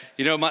gotta,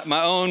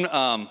 my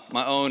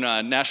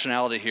own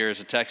nationality here as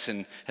a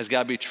Texan has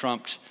got to be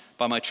trumped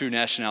by my true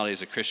nationality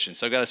as a Christian.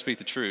 So I've got to speak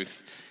the truth.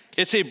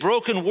 It's a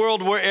broken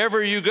world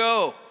wherever you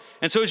go.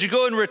 And so as you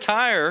go and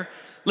retire,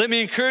 let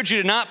me encourage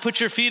you to not put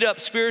your feet up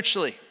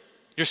spiritually.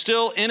 You're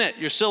still in it.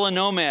 You're still a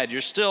nomad.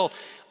 You're still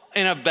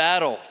in a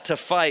battle to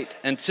fight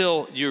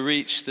until you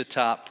reach the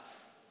top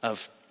of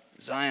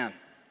Zion.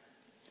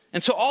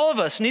 And so all of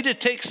us need to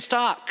take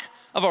stock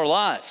of our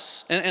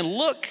lives and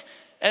look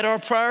at our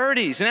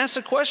priorities and ask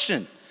the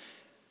question,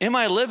 am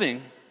I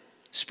living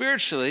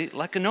spiritually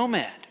like a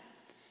nomad?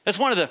 That's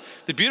one of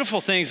the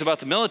beautiful things about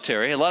the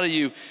military. A lot of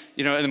you,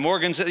 in the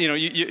Morgans,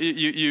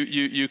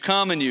 you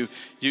come and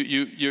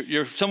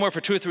you're somewhere for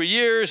 2 or 3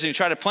 years and you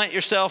try to plant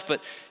yourself, but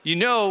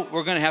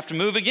we're going to have to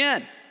move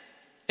again.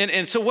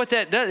 And so what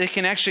that does, it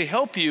can actually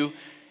help you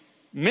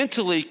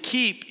mentally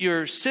keep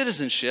your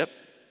citizenship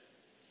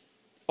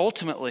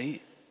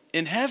ultimately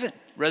in heaven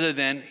rather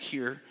than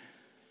here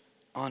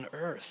on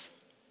earth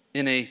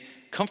in a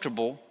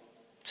comfortable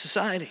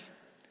society.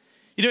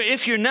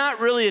 If you're not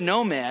really a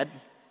nomad,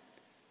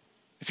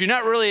 if you're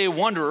not really a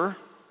wanderer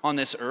on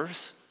this earth,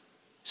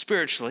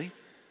 spiritually,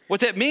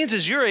 what that means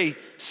is you're a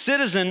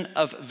citizen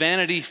of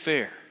Vanity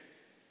Fair.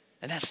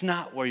 And that's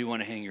not where you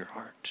want to hang your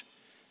heart,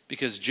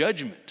 because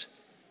judgment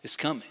is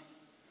coming.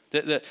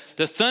 The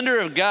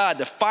thunder of God,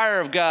 the fire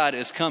of God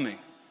is coming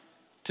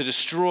to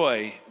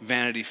destroy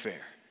Vanity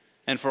Fair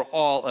and for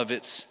all of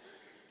its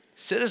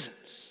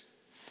citizens.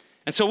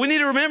 And so we need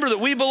to remember that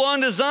we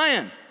belong to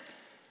Zion,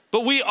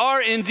 but we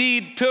are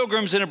indeed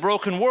pilgrims in a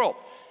broken world.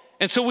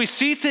 And so we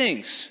see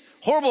things,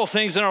 horrible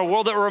things in our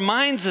world that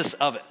reminds us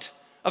of it,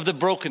 of the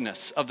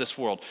brokenness of this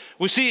world.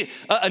 We see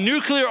a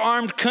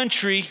nuclear-armed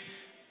country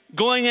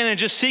going in and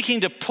just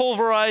seeking to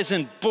pulverize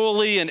and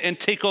bully and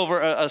take over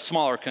a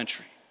smaller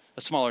country,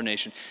 a smaller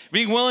nation.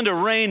 Being willing to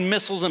rain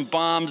missiles and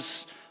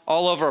bombs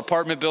all over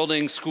apartment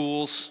buildings,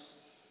 schools.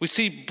 We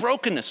see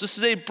brokenness. This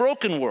is a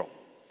broken world.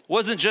 It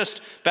wasn't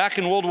just back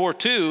in World War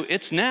II,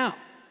 it's now.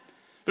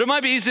 But it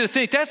might be easy to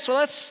think, that's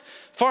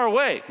far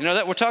away.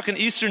 That we're talking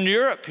Eastern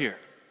Europe here.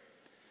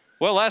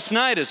 Well, last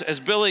night, as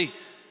Billy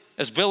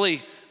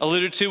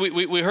alluded to,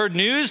 we heard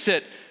news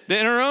that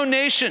in our own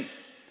nation,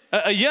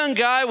 a young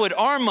guy would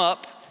arm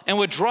up and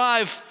would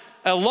drive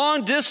a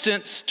long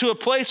distance to a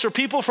place where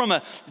people from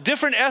a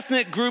different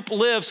ethnic group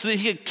live so that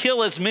he could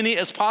kill as many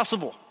as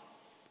possible,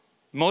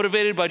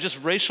 motivated by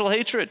just racial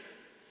hatred.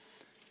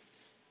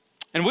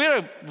 And we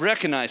got to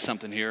recognize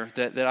something here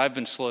that I've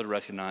been slow to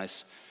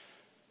recognize.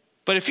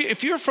 But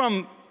if you're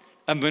from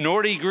a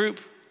minority group,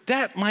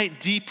 that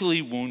might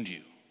deeply wound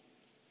you.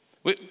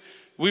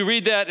 We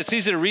read that. It's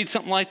easy to read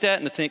something like that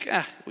and to think,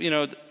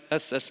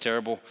 that's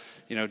terrible,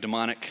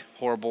 demonic,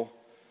 horrible.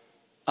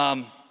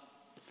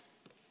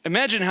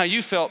 Imagine how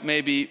you felt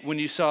maybe when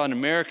you saw an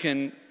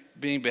American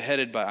being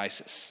beheaded by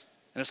ISIS.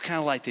 And it's kind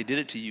of like they did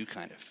it to you,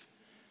 kind of.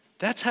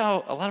 That's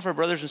how a lot of our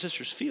brothers and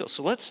sisters feel.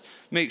 So let's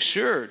make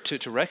sure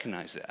to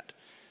recognize that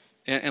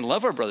and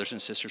love our brothers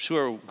and sisters who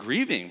are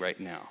grieving right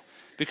now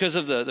because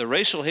of the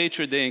racial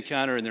hatred they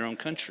encounter in their own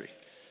country.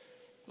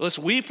 Let's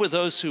weep with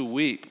those who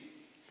weep.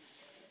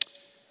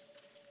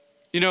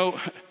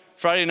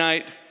 Friday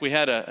night, we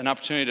had an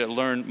opportunity to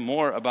learn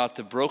more about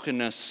the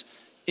brokenness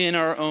in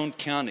our own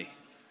county,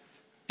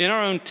 in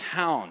our own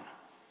town,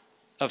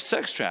 of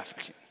sex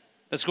trafficking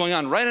that's going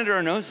on right under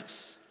our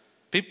noses.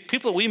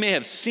 People that we may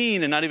have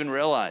seen and not even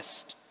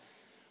realized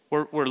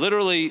were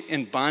literally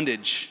in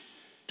bondage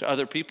to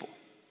other people.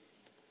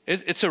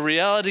 It's a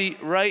reality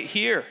right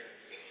here.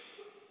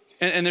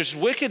 And there's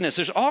wickedness.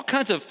 There's all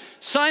kinds of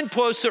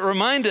signposts that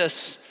remind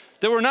us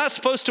that we're not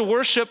supposed to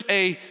worship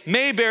a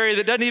Mayberry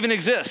that doesn't even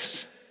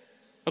exist.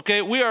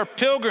 Okay, we are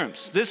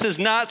pilgrims. This is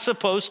not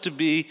supposed to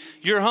be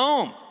your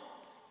home.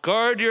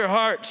 Guard your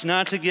hearts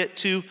not to get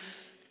too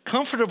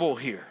comfortable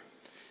here.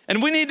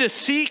 And we need to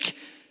seek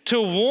to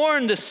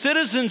warn the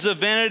citizens of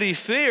Vanity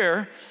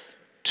Fair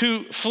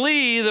to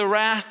flee the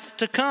wrath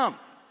to come.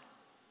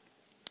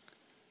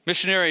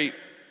 Missionary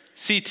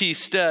C.T.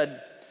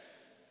 Studd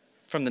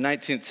from the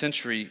 19th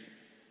century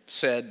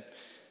said,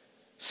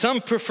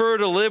 "Some prefer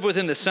to live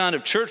within the sound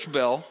of church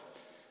bell,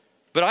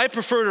 but I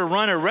prefer to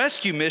run a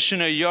rescue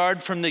mission a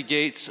yard from the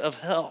gates of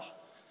hell."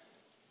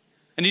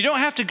 And you don't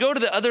have to go to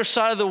the other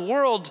side of the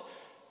world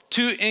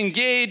to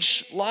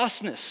engage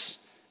lostness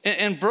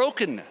and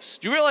brokenness.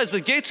 Do you realize the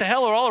gates of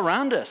hell are all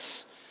around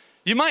us?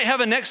 You might have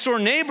a next door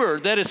neighbor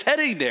that is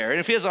heading there, and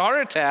if he has a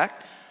heart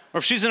attack, or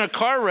if she's in a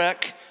car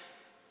wreck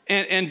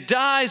and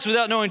dies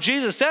without knowing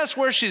Jesus, that's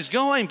where she's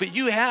going. But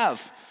you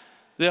have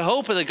the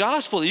hope of the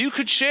gospel that you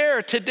could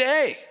share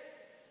today.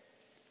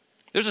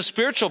 There's a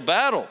spiritual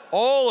battle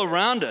all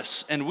around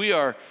us, and we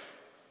are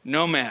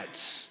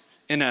nomads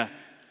in a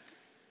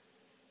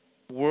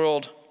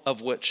world of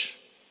which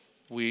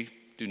we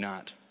do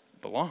not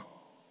belong.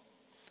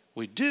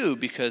 We do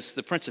because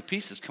the Prince of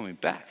Peace is coming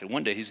back, and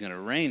one day he's going to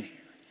reign here.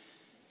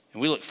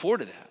 And we look forward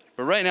to that.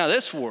 But right now,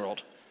 this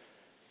world,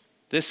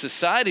 this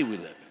society we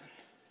live in,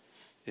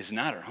 is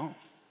not our home.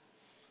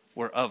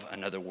 We're of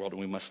another world, and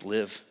we must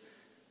live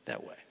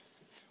that way.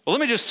 Well,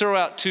 let me just throw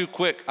out 2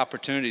 quick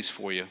opportunities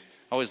for you. I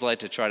always like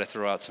to try to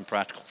throw out some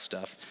practical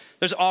stuff.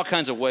 There's all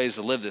kinds of ways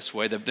to live this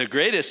way. The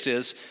greatest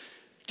is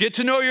get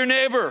to know your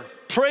neighbor.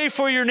 Pray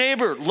for your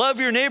neighbor. Love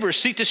your neighbor.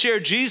 Seek to share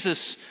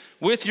Jesus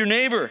with your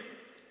neighbor,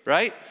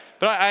 right?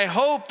 But I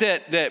hope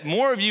that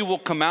more of you will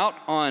come out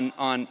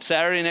on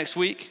Saturday next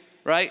week,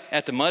 right,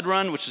 at the Mud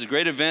Run, which is a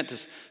great event to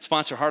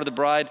sponsor Heart of the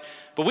Bride.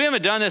 But we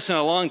haven't done this in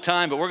a long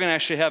time, but we're going to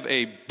actually have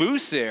a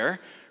booth there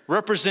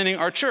representing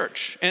our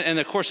church. And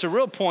of course, the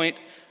real point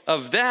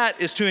of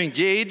that is to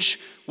engage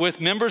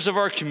with members of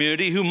our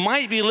community who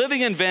might be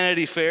living in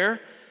Vanity Fair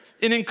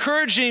in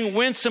encouraging,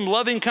 winsome,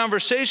 loving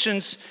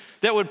conversations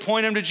that would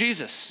point them to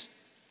Jesus.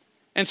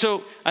 And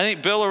so I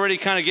think Bill already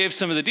kind of gave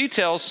some of the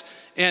details,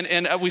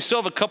 and we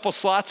still have a couple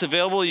slots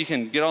available. You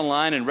can get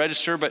online and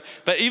register, but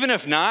even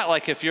if not,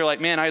 like if you're like,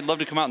 man, I'd love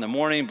to come out in the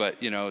morning, but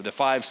the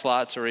 5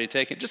 slots are already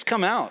taken, just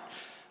come out.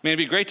 I mean,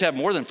 it'd be great to have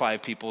more than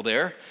 5 people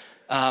there.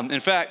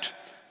 In fact,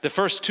 the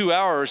first 2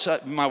 hours,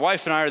 my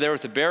wife and I are there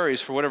with the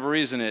Berries. For whatever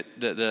reason,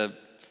 the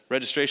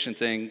registration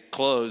thing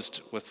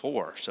closed with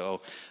 4.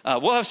 So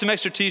we'll have some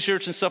extra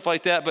T-shirts and stuff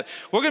like that. But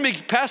we're going to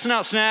be passing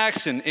out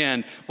snacks,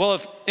 and we'll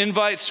have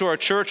invites to our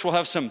church. We'll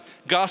have some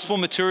gospel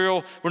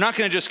material. We're not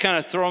going to just kind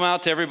of throw them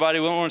out to everybody.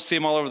 We don't want to see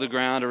them all over the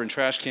ground or in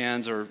trash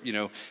cans or,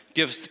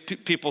 give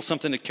people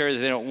something to carry that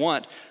they don't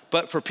want.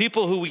 But for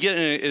people who we get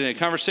in a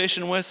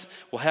conversation with,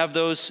 we'll have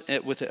those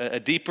with a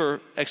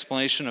deeper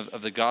explanation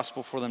of the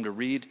gospel for them to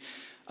read.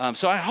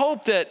 So I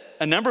hope that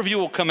a number of you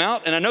will come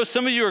out, and I know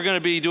some of you are going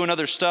to be doing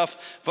other stuff,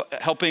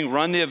 helping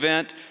run the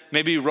event,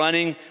 maybe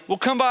running. We'll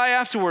come by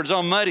afterwards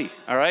all muddy,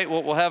 all right?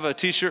 We'll have a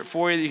T-shirt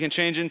for you that you can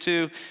change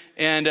into,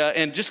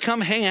 and just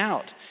come hang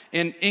out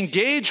and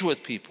engage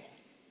with people.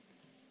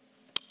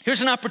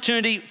 Here's an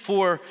opportunity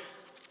for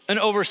an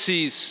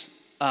overseas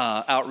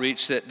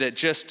outreach that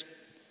just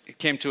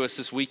came to us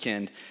this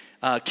weekend.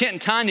 Kent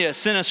and Tanya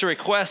sent us a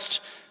request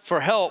for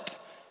help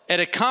at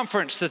a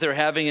conference that they're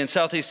having in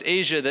Southeast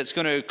Asia that's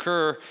going to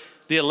occur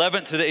the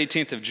 11th through the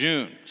 18th of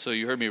June. So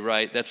you heard me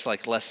right. That's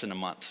like less than a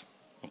month,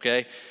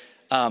 okay?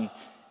 And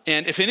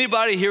if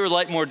anybody here would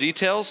like more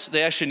details,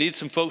 they actually need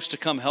some folks to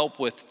come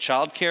help with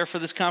childcare for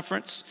this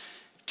conference.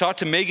 Talk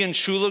to Megan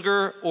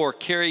Schuliger or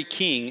Carrie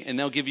King, and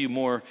they'll give you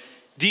more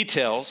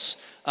details.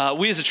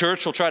 We as a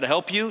church will try to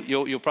help you.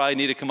 You'll probably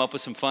need to come up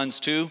with some funds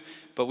too,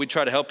 but we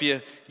try to help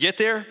you get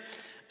there.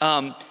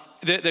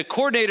 The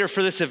coordinator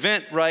for this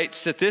event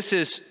writes that this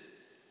is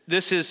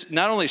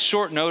not only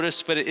short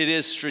notice, but it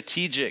is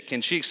strategic.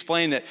 And she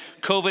explained that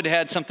COVID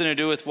had something to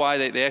do with why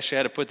they actually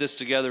had to put this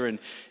together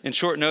in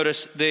short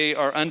notice. They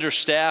are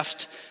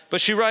understaffed.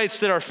 But she writes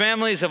that our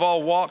families have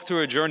all walked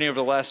through a journey over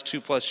the last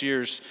 2+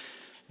 years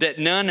that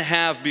none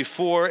have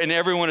before, and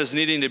everyone is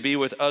needing to be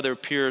with other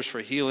peers for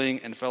healing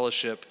and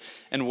fellowship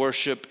and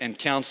worship and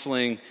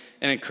counseling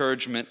and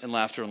encouragement and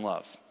laughter and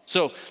love.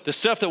 So the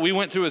stuff that we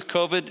went through with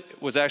COVID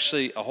was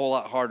actually a whole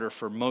lot harder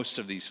for most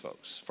of these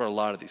folks, for a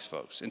lot of these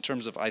folks, in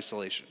terms of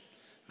isolation,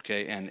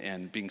 okay,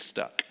 and being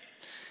stuck.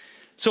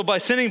 So by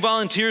sending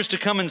volunteers to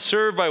come and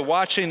serve, by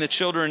watching the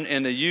children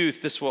and the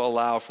youth, this will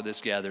allow for this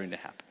gathering to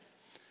happen.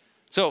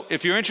 So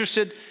if you're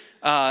interested,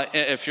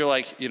 if you're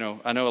like,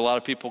 I know a lot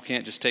of people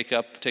can't just take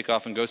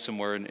off and go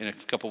somewhere in a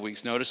couple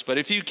weeks' notice, but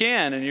if you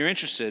can and you're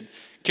interested,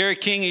 Carrie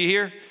King, are you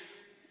here?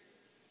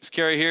 Is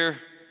Carrie here?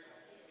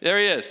 There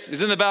he is.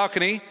 He's in the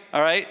balcony, all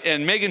right?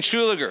 And Megan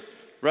Schuliger,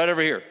 right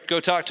over here. Go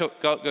talk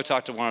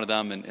to one of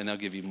them, and they'll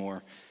give you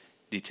more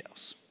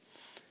details.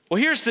 Well,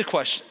 here's the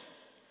question.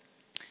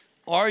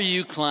 Are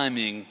you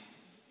climbing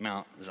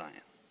Mount Zion?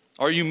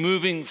 Are you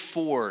moving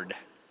forward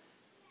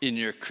in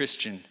your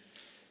Christian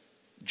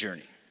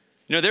journey?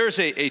 There's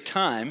a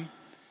time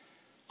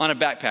on a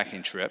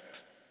backpacking trip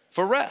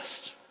for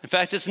rest. In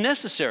fact, it's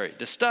necessary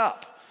to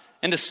stop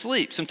and to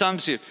sleep.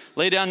 Sometimes you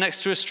lay down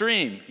next to a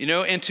stream,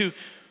 and to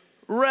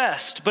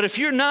rest. But if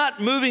you're not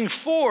moving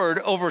forward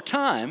over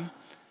time,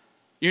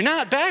 you're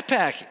not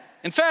backpacking.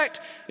 In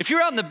fact, if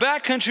you're out in the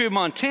backcountry of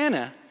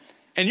Montana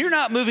and you're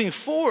not moving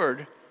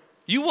forward,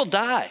 you will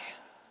die.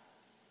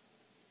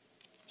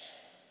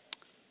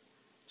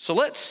 So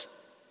let's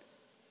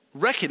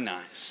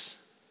recognize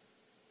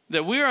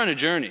that we are on a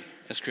journey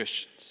as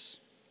Christians.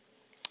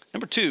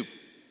 Number 2,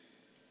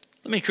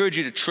 let me encourage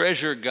you to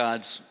treasure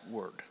God's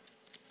word.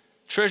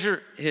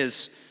 Treasure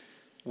his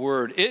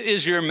word. It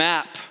is your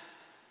map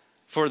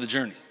for the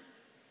journey.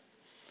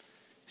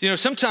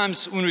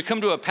 Sometimes when we come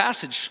to a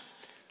passage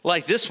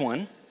like this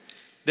one,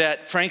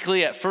 that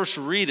frankly at first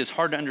read is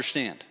hard to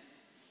understand.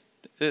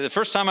 The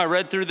first time I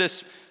read through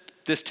this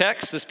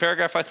text, this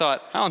paragraph, I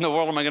thought, how in the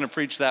world am I going to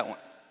preach that one?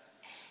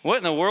 What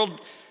in the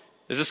world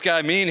does this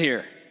guy mean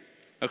here?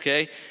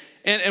 Okay?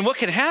 And what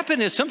can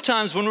happen is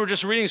sometimes when we're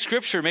just reading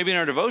scripture, maybe in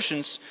our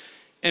devotions,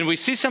 and we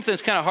see something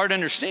that's kind of hard to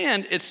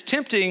understand, it's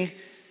tempting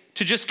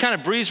to just kind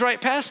of breeze right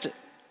past it.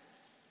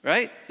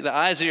 Right? The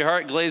eyes of your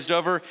heart glazed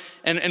over.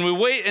 And we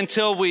wait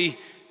until we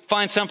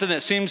find something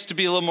that seems to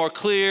be a little more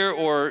clear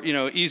or,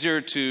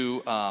 easier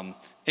to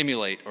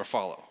emulate or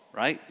follow,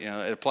 right?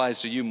 It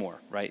applies to you more,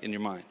 right, in your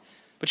mind.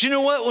 But you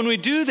know what? When we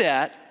do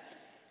that,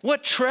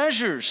 what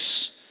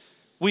treasures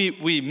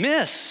we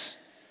miss.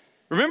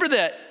 Remember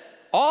that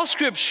all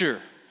Scripture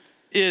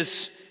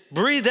is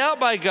breathed out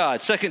by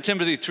God. 2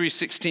 Timothy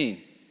 3:16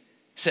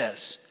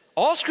 says,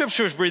 all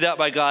Scripture is breathed out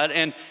by God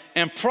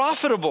and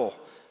profitable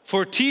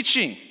for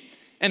teaching,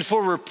 and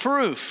for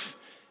reproof,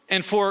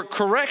 and for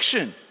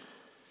correction,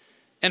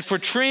 and for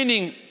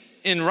training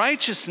in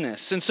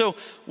righteousness. And so,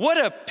 what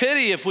a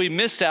pity if we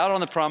missed out on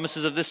the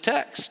promises of this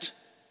text.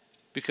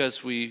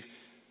 because we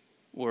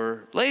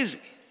were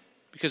lazy,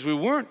 because we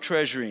weren't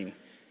treasuring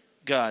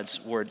God's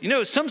word. You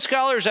know, some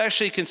scholars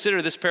actually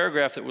consider this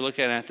paragraph that we're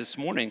looking at this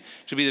morning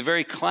to be the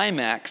very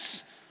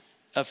climax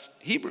of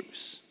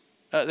Hebrews.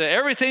 That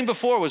everything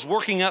before was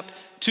working up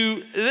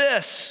to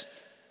this,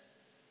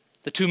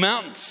 the two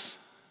mountains,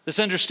 this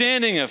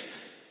understanding of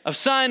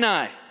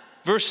Sinai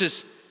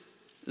versus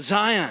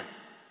Zion.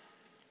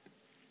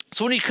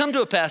 So when you come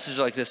to a passage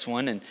like this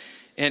one,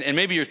 and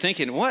maybe you're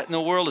thinking, what in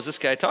the world is this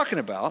guy talking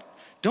about?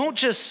 Don't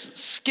just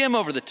skim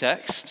over the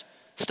text.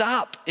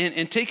 Stop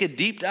and take a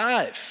deep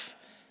dive.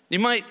 You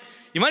might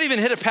even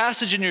hit a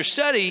passage in your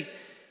study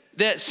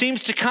that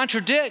seems to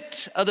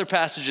contradict other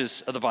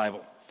passages of the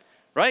Bible,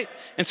 right?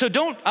 And so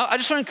I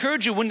just want to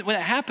encourage you, when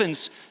that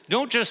happens,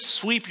 don't just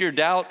sweep your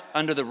doubt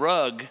under the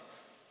rug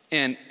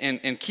and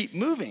keep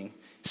moving.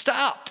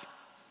 Stop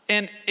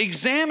and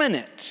examine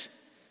it.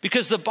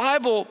 Because the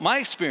Bible, my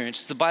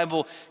experience, the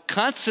Bible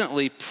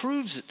constantly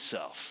proves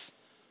itself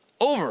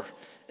over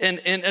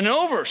and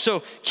over.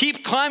 So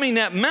keep climbing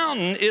that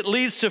mountain. It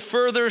leads to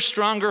further,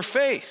 stronger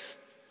faith.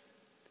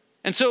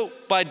 And so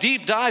by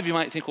deep dive, you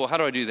might think, well, how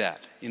do I do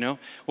that? You know,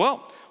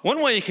 well, one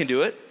way you can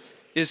do it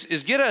is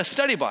get a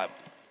study Bible.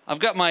 I've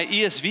got my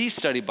ESV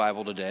study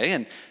Bible today,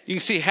 and you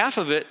can see half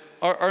of it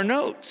are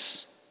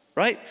notes,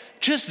 right?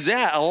 Just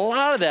that, a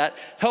lot of that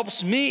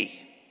helps me.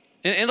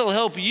 And it'll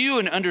help you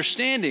in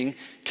understanding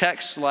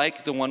texts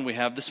like the one we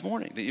have this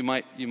morning that you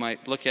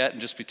might look at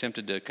and just be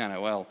tempted to kind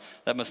of, well,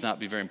 that must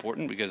not be very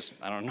important because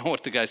I don't know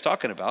what the guy's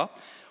talking about.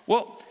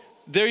 Well,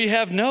 there you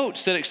have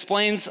notes that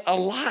explains a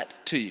lot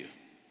to you.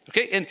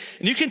 Okay, and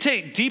you can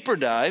take deeper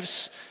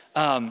dives.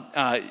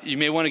 You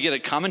may want to get a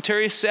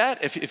commentary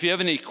set if you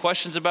have any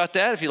questions about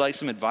that, if you like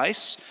some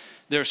advice.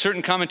 There are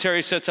certain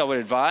commentary sets I would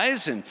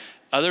advise, and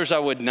others I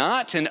would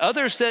not, and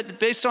others that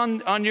based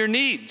on your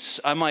needs,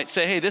 I might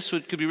say, hey, this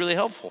could be really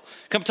helpful.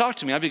 Come talk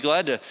to me. I'd be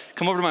glad to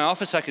come over to my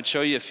office. I could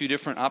show you a few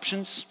different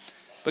options.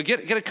 But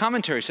get a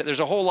commentary set. There's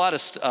a whole lot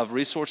of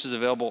resources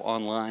available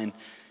online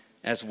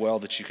as well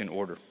that you can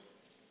order.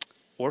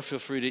 Or feel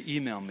free to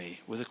email me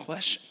with a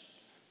question.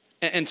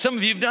 And some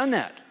of you have done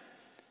that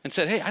and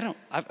said, hey,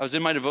 I was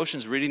in my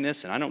devotions reading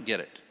this and I don't get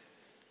it,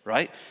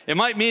 right? It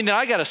might mean that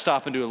I got to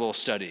stop and do a little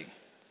studying.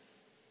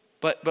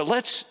 But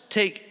let's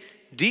take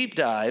deep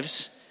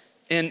dives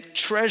and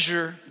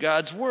treasure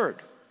God's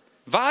word.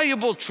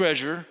 Valuable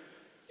treasure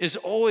is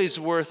always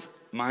worth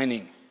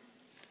mining.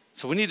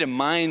 So we need to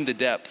mine the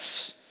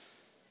depths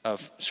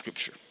of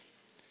Scripture.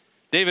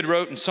 David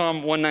wrote in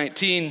Psalm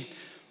 119,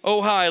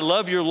 "Oh, how I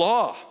love your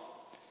law.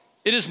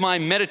 It is my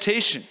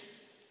meditation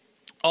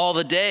all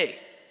the day.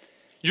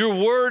 Your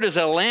word is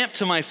a lamp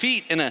to my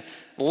feet and a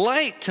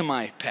light to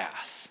my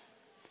path."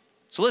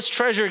 So let's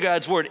treasure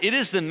God's word. It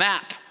is the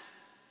map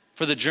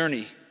for the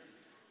journey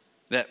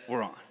that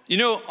we're on. You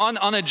know,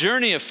 on a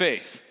journey of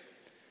faith,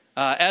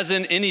 as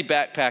in any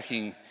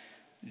backpacking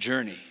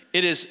journey,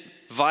 it is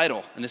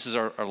vital, and this is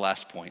our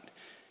last point,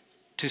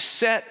 to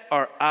set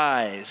our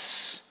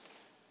eyes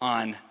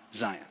on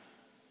Zion.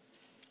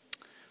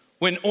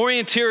 When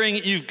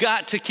orienteering, you've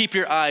got to keep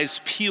your eyes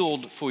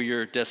peeled for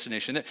your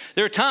destination.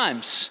 There are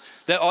times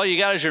that all you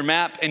got is your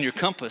map and your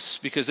compass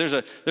because there's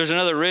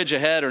another ridge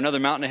ahead or another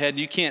mountain ahead and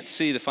you can't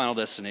see the final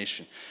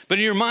destination. But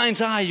in your mind's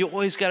eye, you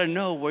always got to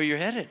know where you're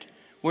headed,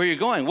 where you're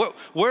going.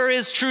 Where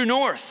is true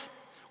north?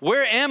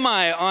 Where am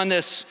I in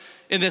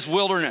this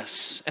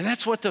wilderness? And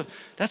that's what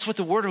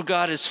the Word of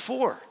God is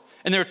for.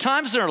 And there are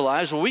times in our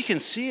lives where we can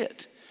see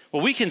it,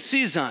 where we can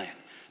see Zion.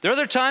 There are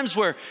other times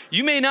where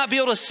you may not be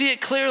able to see it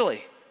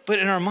clearly. But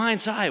in our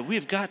mind's eye,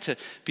 we've got to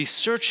be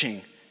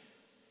searching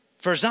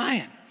for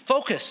Zion,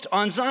 focused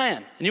on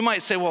Zion. And you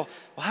might say, well,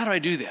 how do I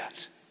do that?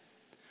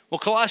 Well,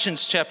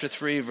 Colossians chapter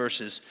 3,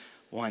 verses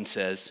 1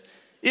 says,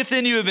 "If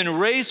then you have been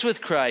raised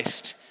with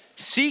Christ,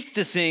 seek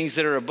the things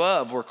that are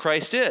above where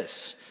Christ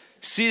is,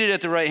 seated at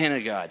the right hand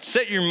of God.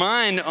 Set your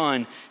mind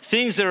on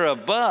things that are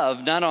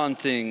above, not on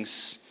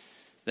things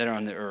that are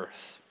on the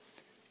earth.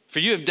 For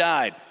you have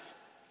died,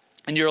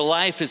 and your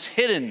life is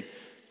hidden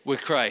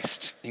with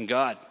Christ in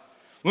God.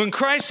 When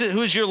Christ,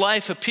 who is your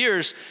life,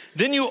 appears,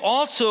 then you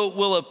also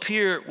will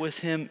appear with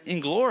him in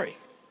glory."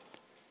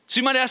 So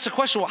you might ask the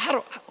question,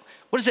 well,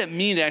 what does that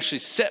mean to actually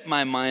set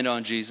my mind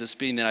on Jesus,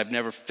 being that I've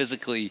never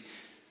physically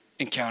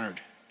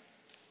encountered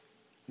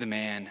the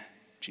man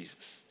Jesus?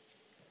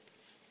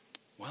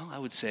 Well, I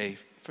would say,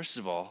 first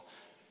of all,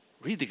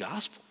 read the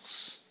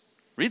Gospels.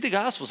 Read the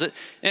Gospels.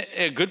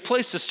 A good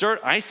place to start,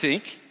 I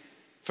think,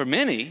 for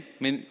many,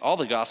 I mean, all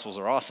the Gospels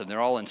are awesome.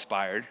 They're all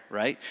inspired,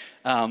 right?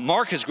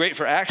 Mark is great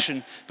for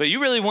action, but you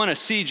really want to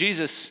see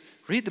Jesus,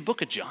 read the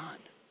book of John.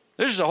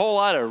 There's a whole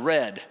lot of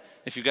red,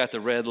 if you've got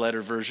the red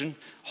letter version,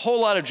 a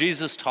whole lot of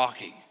Jesus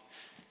talking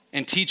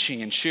and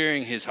teaching and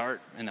sharing his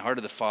heart and the heart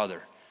of the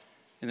Father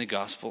in the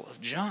Gospel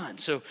of John.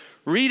 So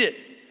read it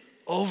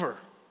over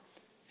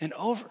and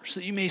over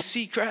so that you may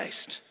see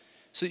Christ,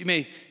 so that you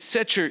may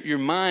set your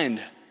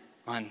mind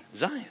on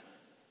Zion.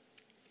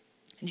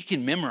 And you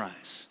can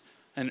memorize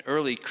an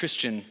early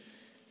Christian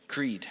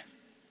creed,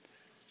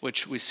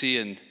 which we see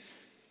in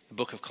the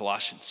book of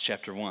Colossians,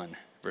 chapter 1,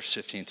 verse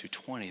 15 through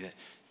 20, that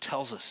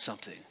tells us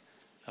something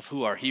of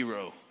who our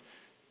hero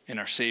and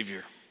our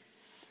Savior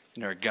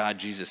and our God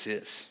Jesus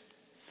is.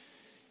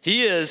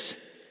 He is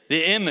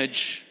the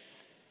image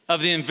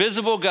of the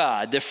invisible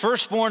God, the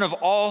firstborn of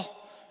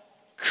all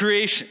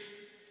creation.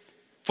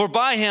 For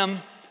by him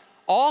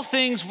all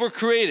things were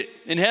created,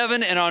 in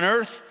heaven and on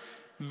earth,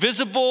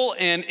 visible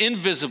and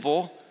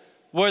invisible,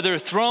 whether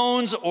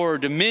thrones or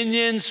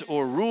dominions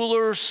or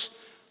rulers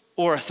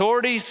or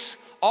authorities.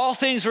 All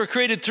things were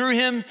created through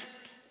him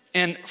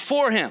and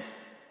for him.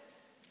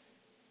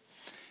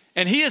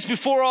 And he is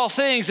before all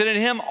things, and in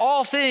him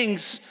all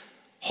things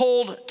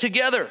hold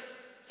together.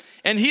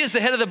 And he is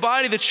the head of the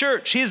body, the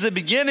church. He is the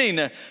beginning,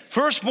 the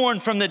firstborn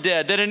from the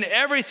dead, that in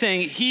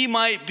everything he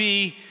might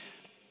be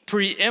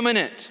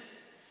preeminent.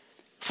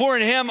 For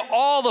in him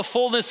all the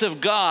fullness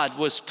of God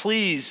was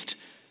pleased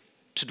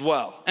to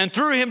dwell, and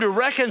through him to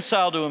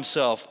reconcile to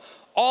himself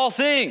all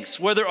things,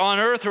 whether on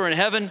earth or in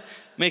heaven,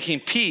 making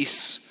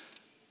peace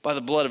by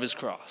the blood of his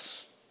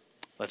cross.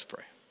 Let's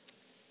pray.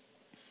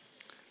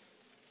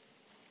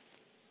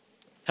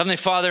 Heavenly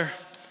Father,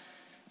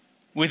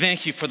 we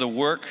thank you for the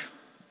work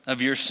of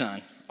your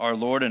Son, our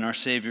Lord and our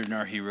Savior and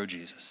our hero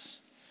Jesus,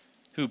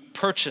 who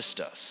purchased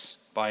us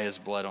by his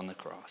blood on the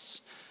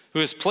cross, who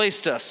has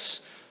placed us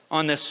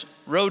on this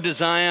road to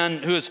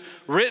Zion, who has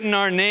written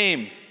our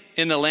name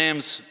in the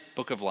Lamb's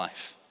book of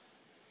life.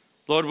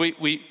 Lord,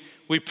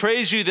 we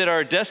praise you that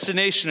our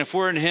destination, if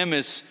we're in him,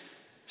 is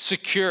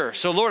secure.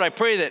 So Lord, I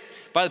pray that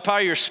by the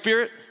power of your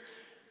Spirit,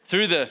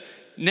 through the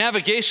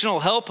navigational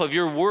help of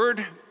your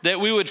word,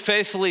 that we would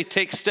faithfully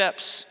take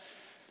steps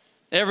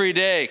every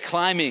day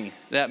climbing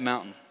that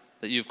mountain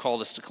that you've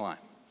called us to climb,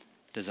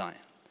 to Zion.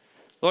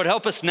 Lord,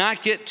 help us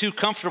not get too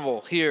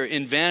comfortable here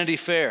in Vanity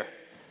Fair.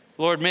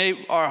 Lord,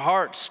 may our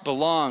hearts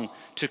belong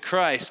to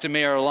Christ, and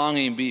may our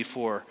longing be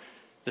for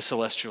the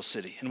celestial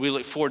city. And we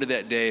look forward to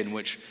that day in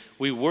which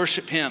we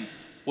worship him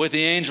with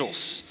the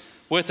angels,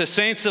 with the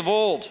saints of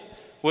old,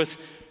 with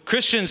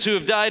Christians who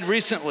have died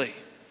recently.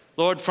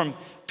 Lord, from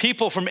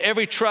people from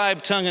every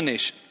tribe, tongue, and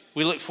nation.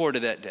 We look forward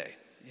to that day.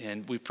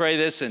 And we pray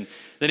this in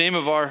the name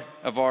of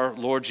our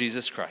Lord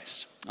Jesus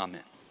Christ.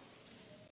 Amen.